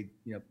basically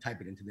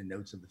type it into the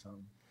notes of the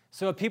phone.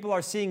 So if people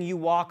are seeing you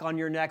walk on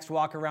your next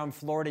walk around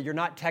Florida, you're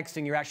not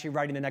texting, you're actually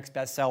writing the next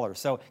bestseller.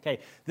 So, okay,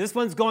 this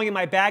one's going in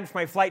my bag for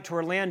my flight to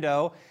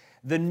Orlando.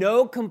 The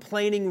No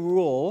Complaining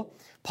Rule,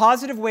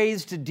 Positive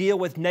Ways to Deal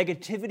with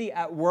Negativity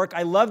at Work.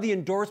 I love the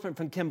endorsement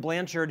from Kim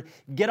Blanchard.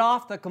 Get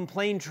off the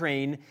complain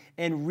train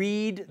and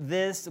read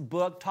this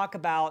book. Talk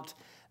about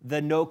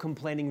the No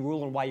Complaining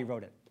Rule and why you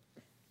wrote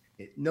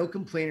it. No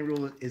Complaining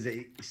Rule is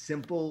a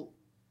simple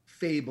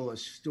fable, a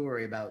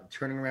story about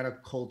turning around a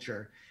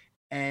culture.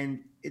 And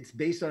it's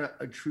based on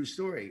a true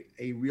story.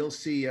 A real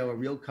CEO, a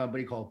real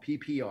company called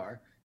PPR,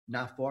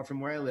 not far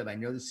from where I live, I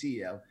know the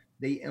CEO,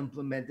 they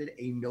implemented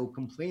a no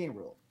complaining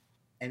rule.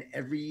 And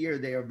every year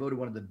they are voted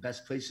one of the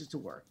best places to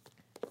work.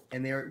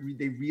 And they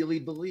really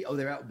believe,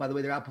 by the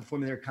way, they're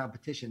outperforming their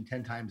competition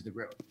 10 times the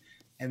growth.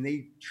 And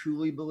they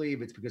truly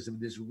believe it's because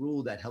of this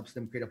rule that helps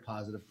them create a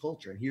positive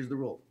culture. And here's the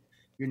rule.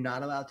 You're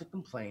not allowed to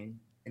complain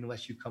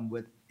unless you come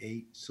with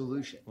a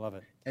solution. Love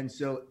it. And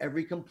so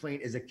every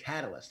complaint is a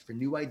catalyst for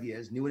new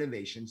ideas, new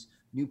innovations,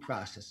 new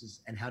processes,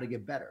 and how to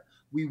get better.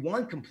 We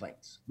want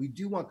complaints. We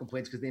do want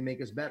complaints because they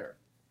make us better,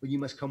 but you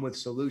must come with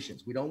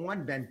solutions. We don't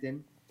want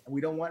venting, and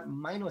we don't want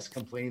mindless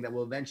complaining that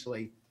will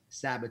eventually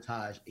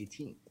sabotage a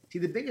team. See,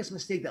 the biggest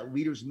mistake that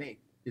leaders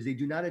make is they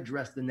do not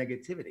address the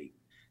negativity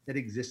that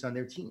exists on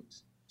their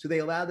teams. So they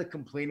allow the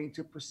complaining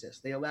to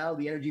persist. They allow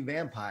the energy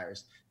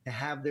vampires to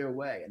have their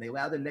way, and they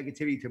allow the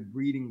negativity to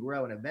breed and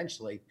grow, and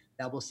eventually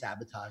that will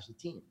sabotage the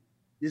team.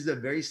 This is a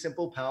very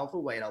simple,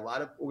 powerful way, and a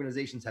lot of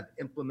organizations have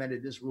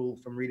implemented this rule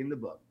from reading the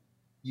book.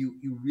 You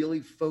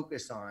really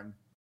focus on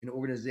an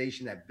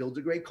organization that builds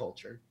a great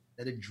culture,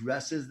 that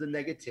addresses the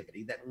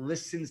negativity, that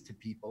listens to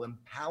people,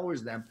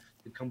 empowers them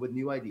to come with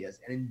new ideas,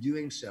 and in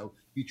doing so,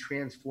 you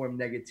transform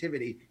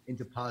negativity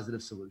into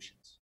positive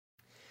solutions.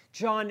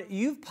 Jon,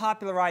 you've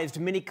popularized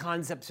many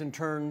concepts and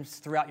terms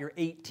throughout your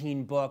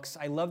 18 books.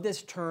 I love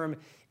this term,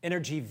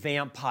 energy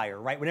vampire,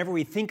 right? Whenever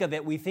we think of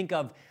it, we think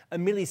of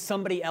immediately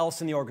somebody else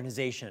in the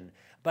organization.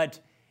 But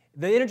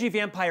the energy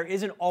vampire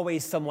isn't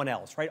always someone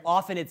else, right?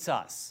 Often it's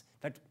us.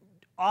 In fact,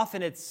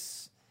 often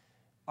it's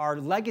our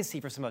legacy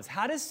for some of us.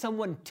 How does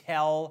someone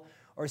tell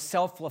or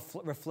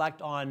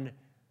self-reflect on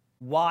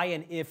why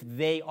and if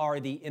they are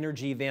the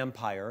energy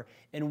vampire?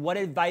 And what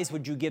advice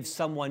would you give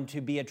someone to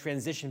be a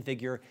transition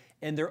figure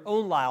in their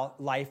own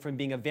life from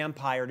being a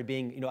vampire to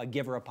being, a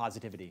giver of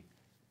positivity?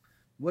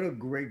 What a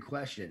great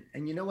question.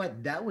 And you know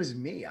what? That was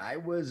me. I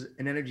was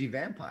an energy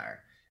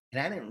vampire.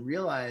 And I didn't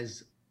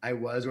realize I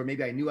was, or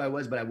maybe I knew I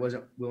was, but I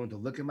wasn't willing to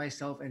look at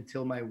myself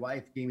until my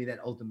wife gave me that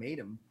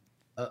ultimatum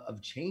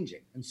of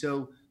changing. And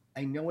so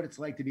I know what it's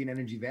like to be an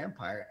energy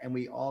vampire, and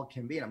we all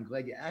can be. And I'm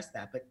glad you asked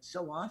that. But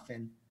so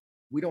often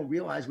we don't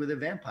realize we're the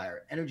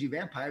vampire. Energy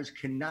vampires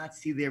cannot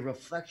see their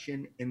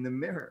reflection in the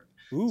mirror.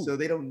 Ooh. So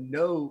they don't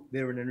know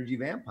they're an energy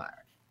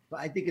vampire.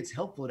 But I think it's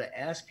helpful to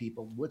ask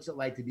people, what's it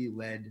like to be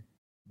led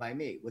by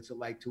me? What's it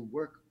like to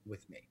work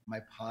with me? Am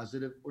I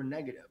positive or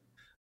negative?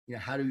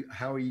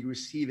 How are you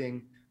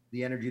receiving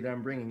the energy that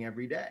I'm bringing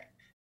every day?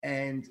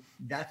 And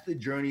that's the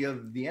journey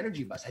of the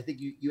energy bus. I think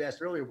you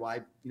asked earlier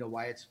why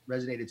it's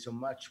resonated so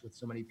much with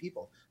so many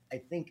people. I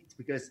think it's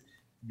because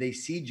they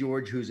see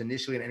George, who's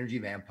initially an energy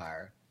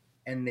vampire,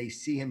 and they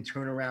see him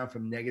turn around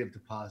from negative to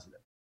positive.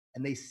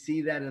 And they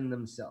see that in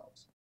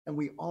themselves. And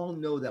we all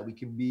know that we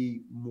can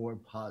be more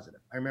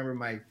positive. I remember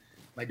my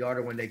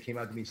daughter one day came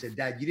out to me and said,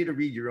 "Dad, you need to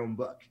read your own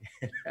book."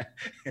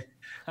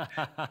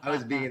 I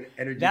was being an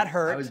energy. That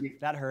hurt.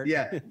 That hurt.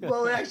 Yeah.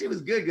 Well, it actually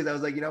was good because I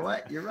was like, you know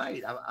what? You're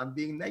right. I'm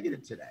being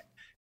negative today.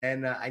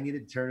 And I need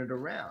to turn it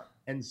around.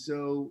 And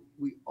so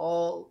we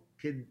all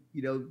could,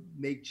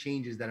 make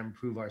changes that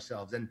improve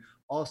ourselves. And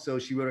also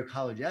she wrote a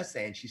college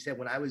essay and she said,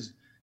 when I was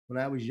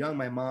young,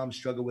 my mom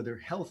struggled with her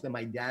health and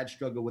my dad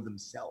struggled with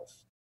himself.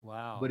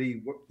 Wow. But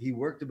he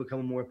worked to become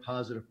a more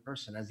positive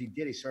person. As he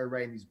did, he started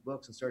writing these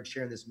books and started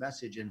sharing this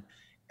message, and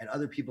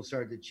other people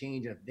started to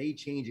change. And if they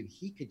change and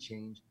he could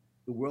change,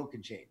 the world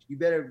could change. You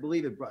better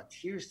believe it brought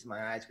tears to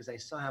my eyes because I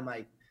saw how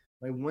my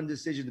one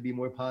decision to be a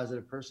more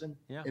positive person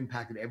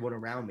impacted everyone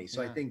around me.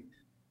 So I think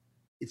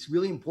it's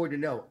really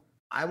important to know,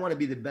 I want to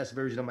be the best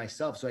version of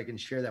myself so I can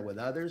share that with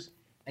others.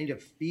 I need to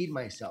feed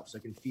myself so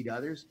I can feed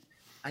others.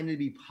 I need to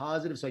be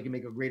positive so I can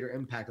make a greater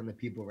impact on the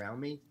people around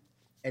me.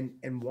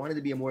 And wanting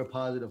to be a more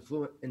positive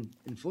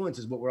influence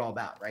is what we're all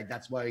about, right?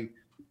 That's why,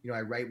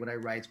 I write what I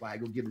write. It's why I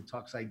go give the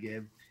talks I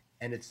give.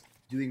 And it's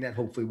doing that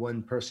hopefully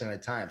one person at a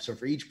time. So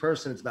for each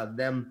person, it's about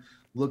them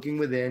looking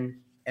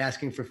within,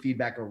 asking for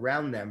feedback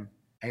around them,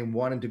 and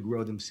wanting to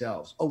grow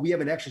themselves. Oh, we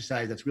have an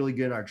exercise that's really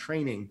good in our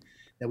training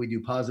that we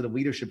do, positive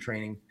leadership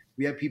training.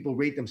 We have people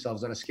rate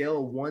themselves on a scale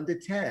of 1 to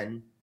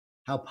 10.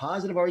 How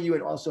positive are you?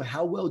 And also,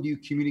 how well do you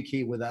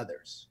communicate with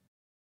others?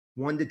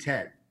 1 to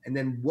 10. And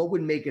then what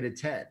would make it a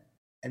 10?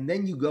 And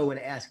then you go and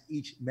ask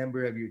each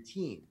member of your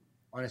team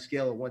on a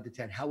scale of 1 to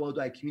 10, how well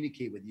do I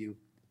communicate with you?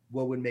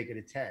 What would make it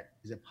a 10?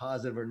 Is it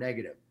positive or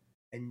negative?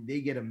 And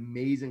they get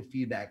amazing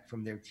feedback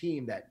from their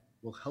team that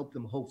will help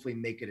them hopefully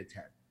make it a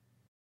 10.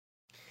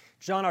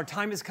 Jon, our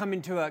time is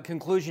coming to a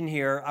conclusion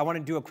here. I want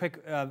to do a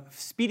quick,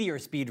 speedier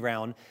speed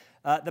round.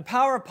 The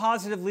power of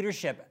positive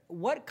leadership.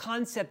 What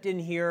concept in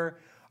here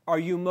are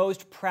you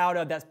most proud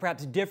of that's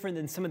perhaps different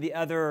than some of the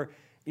other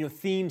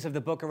themes of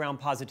the book around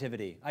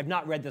positivity? I've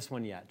not read this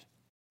one yet.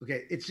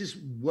 Okay, it's just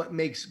what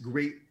makes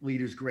great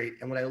leaders great.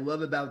 And what I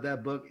love about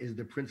that book is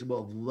the principle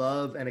of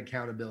love and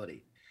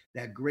accountability.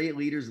 That great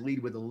leaders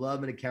lead with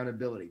love and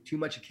accountability. Too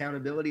much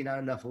accountability, not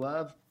enough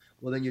love.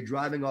 Well, then you're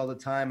driving all the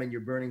time and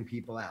you're burning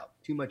people out.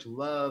 Too much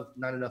love,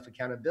 not enough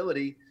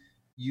accountability.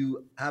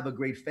 You have a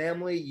great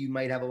family. You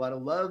might have a lot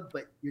of love,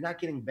 but you're not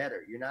getting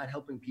better. You're not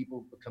helping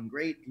people become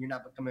great, and you're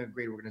not becoming a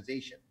great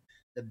organization.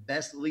 The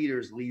best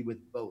leaders lead with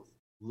both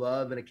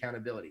love and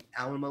accountability.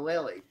 Alan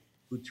Mulally,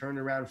 who turned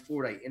around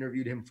Ford, I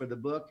interviewed him for the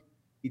book.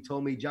 He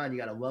told me, "Jon, you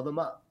got to love them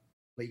up,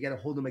 but you got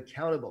to hold them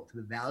accountable to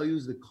the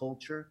values, the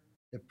culture,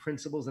 the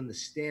principles, and the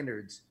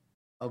standards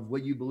of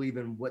what you believe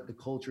in, what the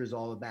culture is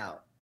all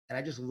about." And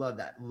I just love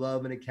that.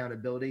 Love and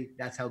accountability.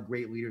 That's how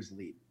great leaders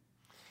lead.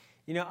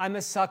 I'm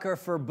a sucker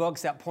for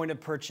books at point of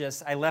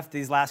purchase. I left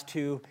these last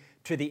two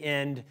to the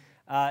end.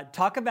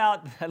 Talk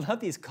about, I love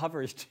these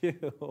covers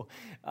too.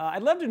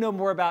 I'd love to know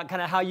more about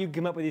kind of how you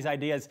come up with these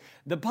ideas.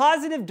 The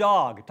Positive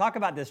Dog. Talk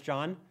about this,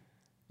 Jon.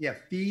 Yeah,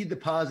 feed the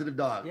positive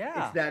dog.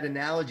 Yeah. It's that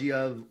analogy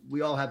of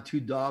we all have two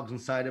dogs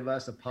inside of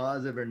us, a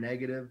positive or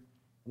negative.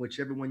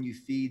 Whichever one you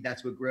feed,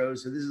 that's what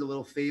grows. So this is a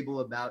little fable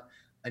about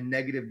a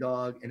negative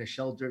dog in a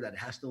shelter that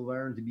has to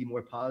learn to be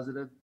more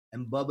positive.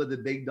 And Bubba, the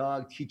big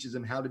dog, teaches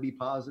him how to be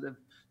positive.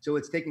 So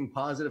it's taking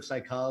positive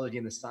psychology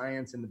and the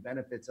science and the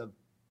benefits of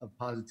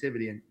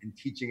positivity and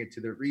teaching it to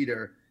the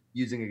reader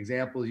using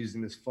examples,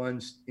 using this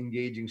fun,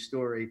 engaging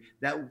story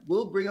that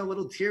will bring a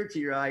little tear to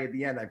your eye at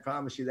the end. I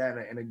promise you that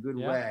in a good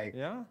way.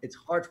 Yeah. It's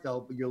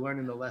heartfelt, but you're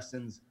learning the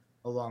lessons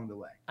along the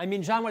way. I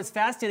mean, Jon, what's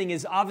fascinating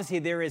is obviously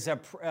there is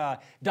a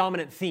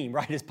dominant theme,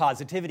 right, is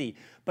positivity.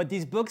 But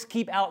these books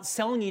keep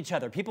outselling each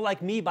other. People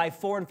like me buy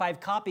 4 and 5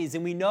 copies,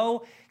 and we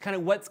know kind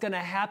of what's going to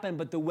happen,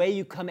 but the way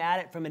you come at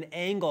it from an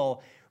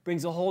angle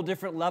brings a whole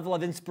different level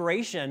of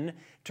inspiration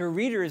to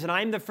readers, and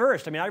I'm the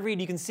first. I mean, I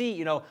read, you can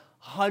see,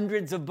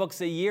 hundreds of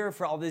books a year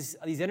for all these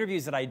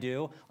interviews that I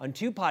do on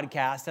 2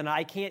 podcasts, and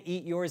I can't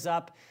eat yours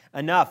up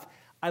enough.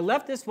 I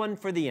left this one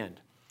for the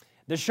end.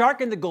 The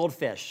Shark and the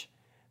Goldfish.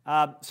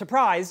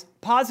 Surprise,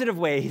 positive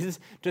ways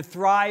to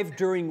thrive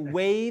during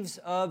waves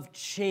of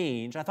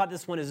change. I thought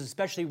this one is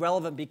especially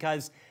relevant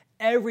because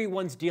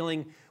everyone's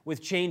dealing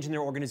with change in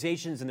their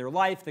organizations, in their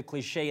life. The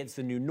cliche, it's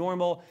the new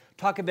normal.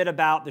 Talk a bit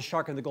about the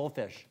shark and the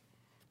goldfish.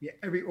 Yeah,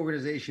 every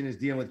organization is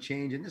dealing with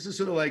change. And this is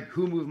sort of like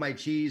who moved my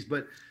cheese,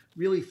 but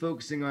really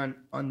focusing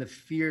on the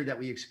fear that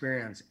we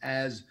experience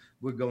as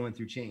we're going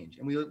through change.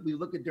 And we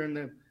look at during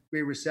the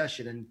Great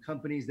Recession, and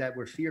companies that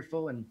were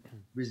fearful and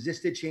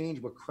resisted change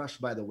were crushed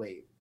by the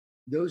wave.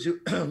 Those who,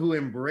 who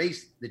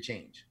embraced the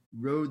change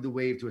rode the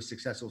wave to a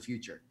successful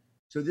future.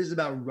 So this is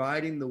about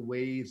riding the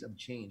waves of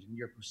change, and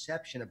your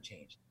perception of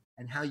change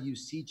and how you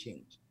see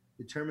change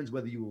determines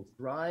whether you will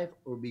thrive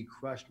or be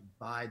crushed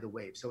by the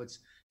wave. So it's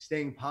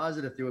staying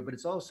positive through it, but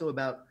it's also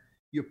about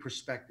your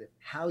perspective,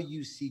 how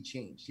you see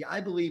change. See,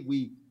 I believe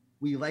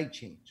we like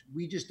change.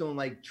 We just don't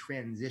like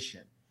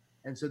transition.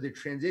 And so the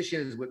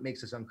transition is what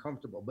makes us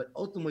uncomfortable. But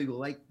ultimately,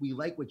 we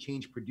like what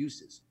change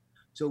produces.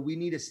 So we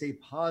need to stay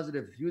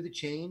positive through the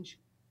change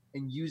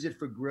and use it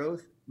for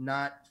growth,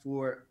 not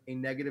for a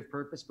negative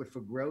purpose, but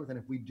for growth. And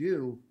if we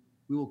do,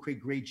 we will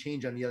create great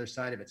change on the other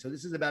side of it. So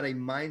this is about a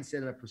mindset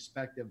and a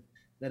perspective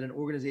that an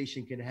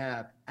organization can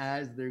have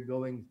as they're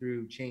going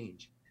through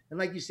change. And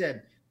like you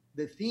said,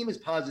 the theme is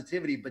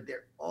positivity, but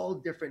they're all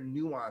different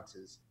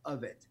nuances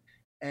of it.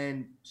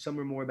 And some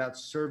are more about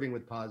serving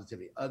with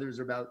positivity. Others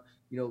are about,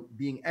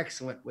 being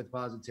excellent with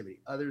positivity.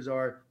 Others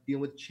are dealing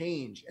with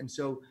change. And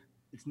so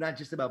it's not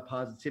just about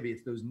positivity.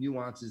 It's those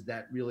nuances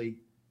that really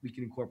we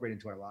can incorporate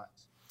into our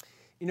lives.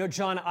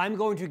 Jon, I'm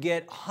going to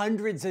get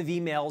hundreds of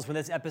emails when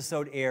this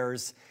episode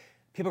airs.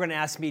 People are going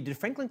to ask me, did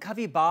Franklin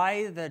Covey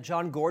buy the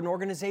Jon Gordon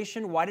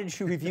organization? Why did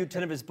you review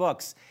 10 of his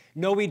books?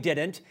 No, we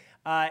didn't.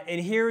 And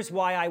here's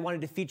why I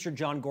wanted to feature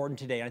Jon Gordon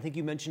today. I think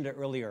you mentioned it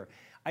earlier.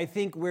 I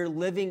think we're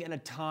living in a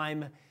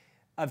time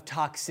of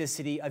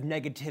toxicity, of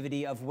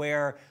negativity, of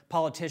where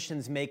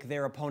politicians make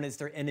their opponents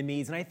their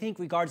enemies. And I think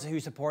regardless of who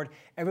you support,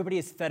 everybody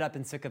is fed up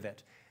and sick of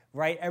it,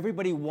 right?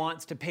 Everybody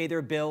wants to pay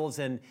their bills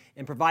and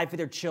provide for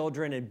their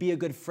children and be a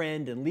good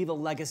friend and leave a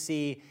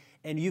legacy.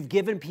 And you've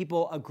given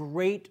people a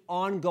great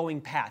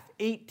ongoing path.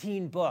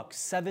 18 books,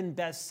 7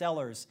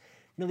 bestsellers,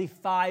 nearly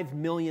 5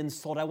 million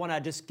sold. I want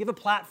to just give a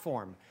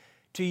platform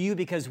to you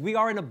because we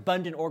are an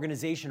abundant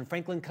organization.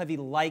 Franklin Covey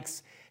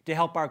likes to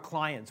help our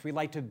clients. We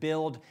like to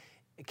build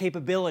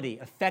capability,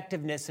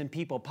 effectiveness in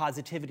people,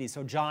 positivity.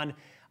 So Jon,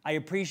 I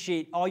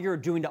appreciate all you're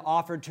doing to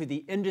offer to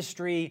the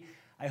industry.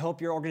 I hope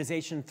your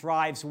organization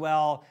thrives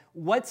well.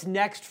 What's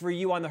next for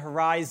you on the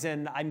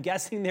horizon? I'm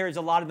guessing there's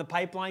a lot in the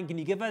pipeline. Can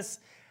you give us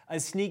a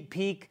sneak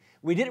peek?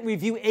 We didn't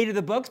review 8 of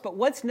the books, but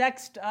what's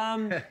next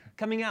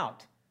coming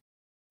out?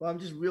 Well, I'm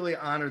just really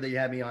honored that you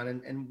had me on,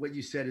 and what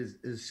you said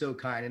is so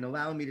kind, and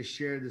allowing me to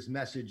share this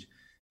message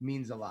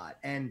means a lot.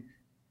 And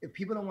if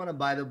people don't want to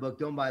buy the book,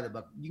 don't buy the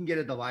book. You can get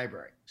it at the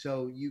library.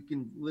 So you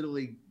can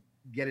literally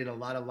get it at a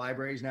lot of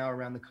libraries now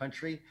around the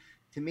country.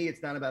 To me,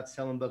 it's not about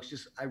selling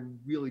books. I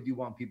really do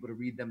want people to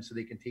read them so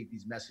they can take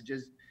these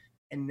messages.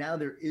 And now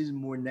there is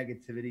more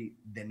negativity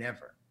than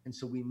ever. And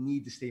so we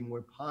need to stay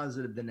more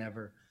positive than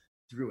ever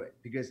through it,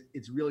 because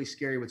it's really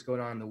scary what's going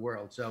on in the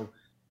world. So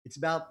it's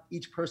about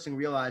each person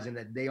realizing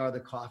that they are the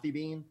coffee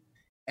bean.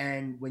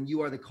 And when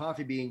you are the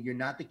coffee bean, you're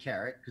not the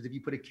carrot, because if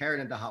you put a carrot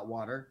into hot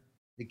water,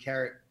 the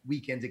carrot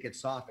weakens, it gets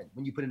softened.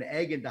 When you put an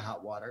egg into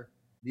hot water,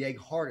 the egg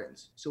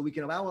hardens. So we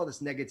can allow all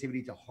this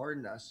negativity to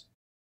harden us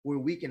or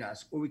weaken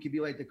us, or we could be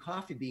like the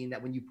coffee bean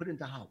that when you put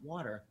into hot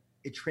water,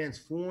 it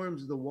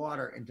transforms the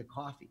water into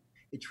coffee.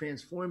 It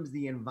transforms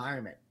the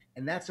environment.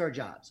 And that's our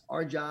jobs.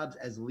 Our jobs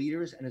as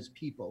leaders and as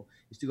people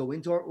is to go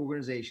into our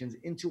organizations,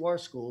 into our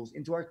schools,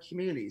 into our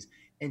communities,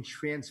 and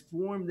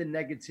transform the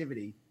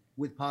negativity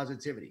with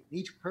positivity.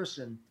 Each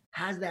person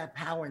has that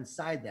power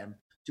inside them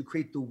to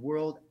create the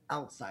world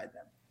outside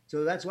them.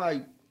 So that's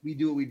why we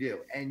do what we do.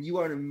 And you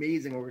are an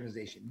amazing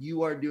organization.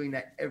 You are doing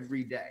that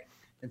every day.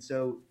 And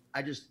so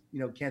I just,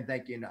 can't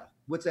thank you enough.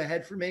 What's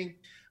ahead for me?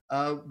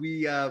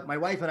 My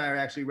wife and I are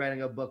actually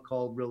writing a book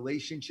called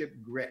Relationship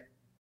Grit.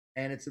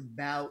 And it's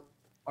about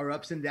our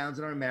ups and downs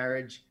in our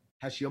marriage,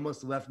 how she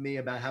almost left me,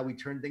 about how we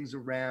turned things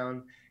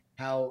around,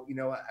 how,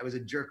 I was a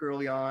jerk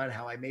early on,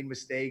 how I made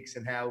mistakes,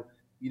 and how,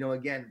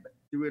 again,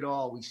 through it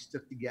all, we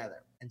stuck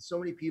together. And so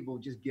many people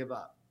just give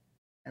up.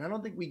 And I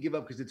don't think we give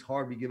up because it's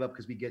hard. We give up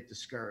because we get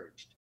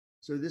discouraged.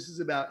 So this is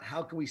about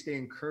how can we stay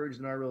encouraged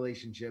in our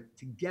relationship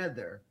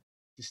together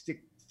to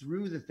stick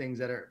through the things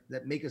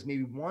that make us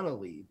maybe want to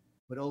leave,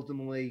 but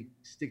ultimately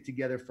stick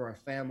together for our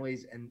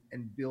families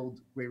and build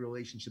great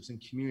relationships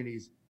and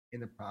communities in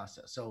the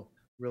process. So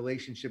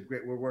Relationship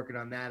Grit, we're working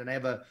on that. And I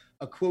have a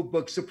quote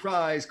book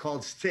surprise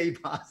called Stay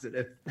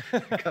Positive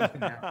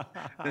coming out.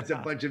 That's a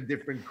bunch of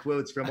different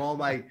quotes from all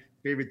my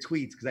favorite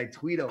tweets, because I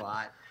tweet a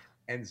lot.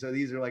 And so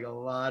these are like a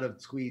lot of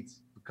tweets,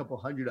 a couple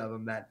hundred of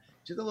them, that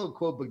just a little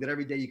quote book that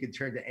every day you can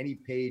turn to any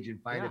page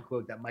and find a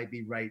quote that might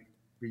be right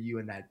for you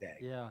in that day.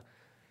 Yeah.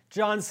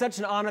 Jon, such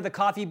an honor. The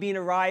coffee bean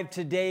arrived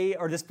today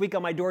or this week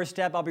on my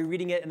doorstep. I'll be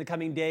reading it in the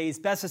coming days.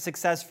 Best of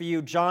success for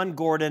you, Jon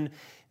Gordon,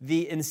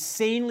 the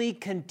insanely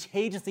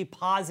contagiously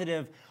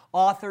positive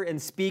author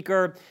and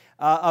speaker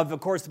of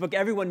course, the book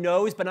everyone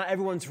knows, but not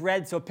everyone's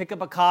read. So pick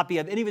up a copy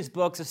of any of his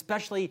books,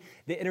 especially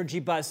The Energy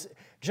Bus.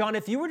 Jon,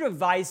 if you were to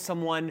advise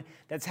someone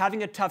that's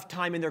having a tough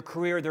time in their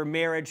career, their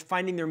marriage,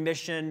 finding their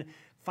mission,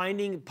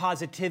 finding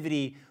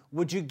positivity,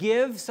 would you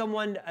give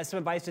someone some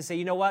advice to say,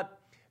 you know what?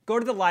 Go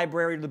to the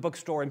library or the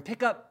bookstore and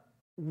pick up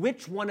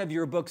which one of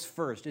your books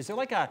first. Is there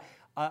like a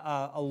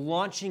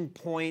launching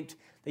point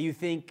that you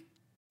think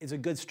is a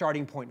good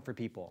starting point for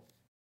people?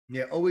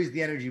 Yeah, always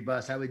The Energy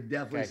Bus. I would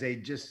definitely say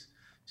just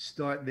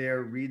start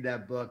there, read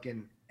that book,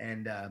 and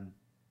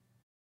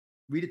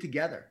read it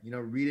together. You know,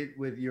 read it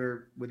with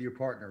your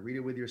partner, read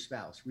it with your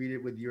spouse, read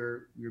it with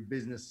your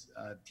business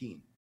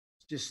team.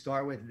 Just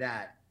start with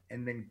that,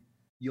 and then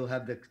you'll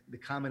have the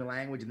common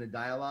language and the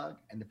dialogue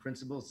and the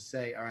principles to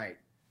say, all right,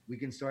 we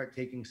can start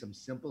taking some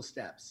simple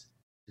steps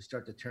to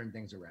start to turn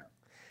things around.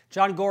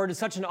 Jon Gordon,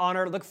 such an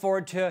honor. Look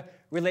forward to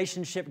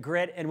Relationship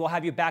Grit, and we'll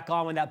have you back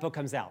on when that book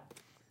comes out.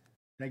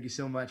 Thank you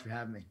so much for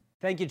having me.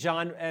 Thank you,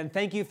 Jon, and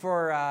thank you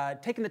for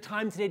taking the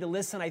time today to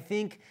listen. I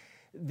think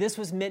this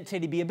was meant today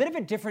to be a bit of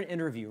a different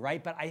interview,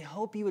 right? But I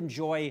hope you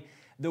enjoy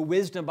the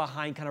wisdom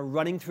behind kind of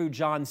running through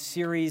Jon's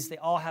series. They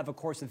all have, of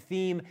course, a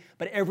theme,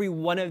 but every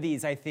one of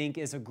these, I think,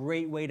 is a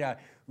great way to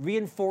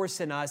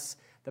reinforce in us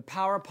the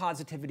power of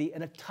positivity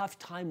in a tough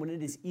time when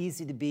it is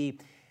easy to be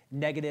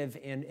negative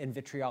and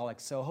vitriolic.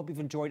 So I hope you've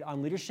enjoyed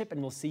On Leadership,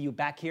 and we'll see you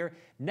back here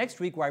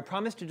next week, where I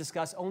promise to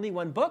discuss only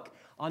one book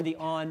on the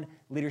On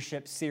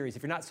Leadership series.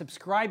 If you're not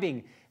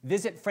subscribing,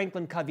 visit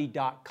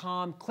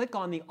franklincovey.com, click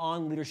on the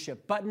On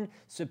Leadership button,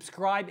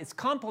 subscribe. It's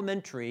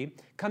complimentary,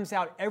 comes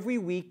out every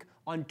week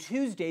on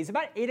Tuesdays,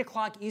 about 8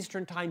 o'clock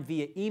Eastern Time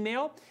via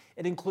email.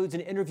 It includes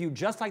an interview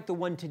just like the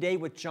one today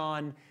with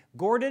Jon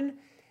Gordon.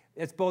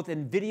 It's both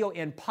in video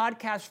and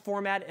podcast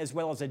format, as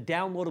well as a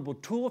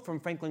downloadable tool from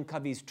Franklin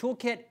Covey's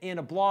toolkit and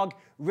a blog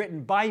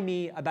written by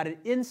me about an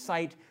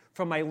insight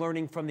from my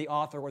learning from the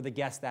author or the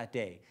guest that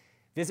day.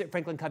 Visit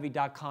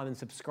franklincovey.com and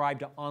subscribe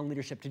to On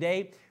Leadership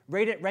today.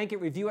 Rate it, rank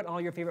it, review it on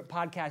all your favorite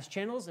podcast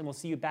channels, and we'll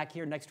see you back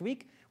here next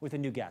week with a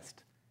new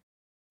guest.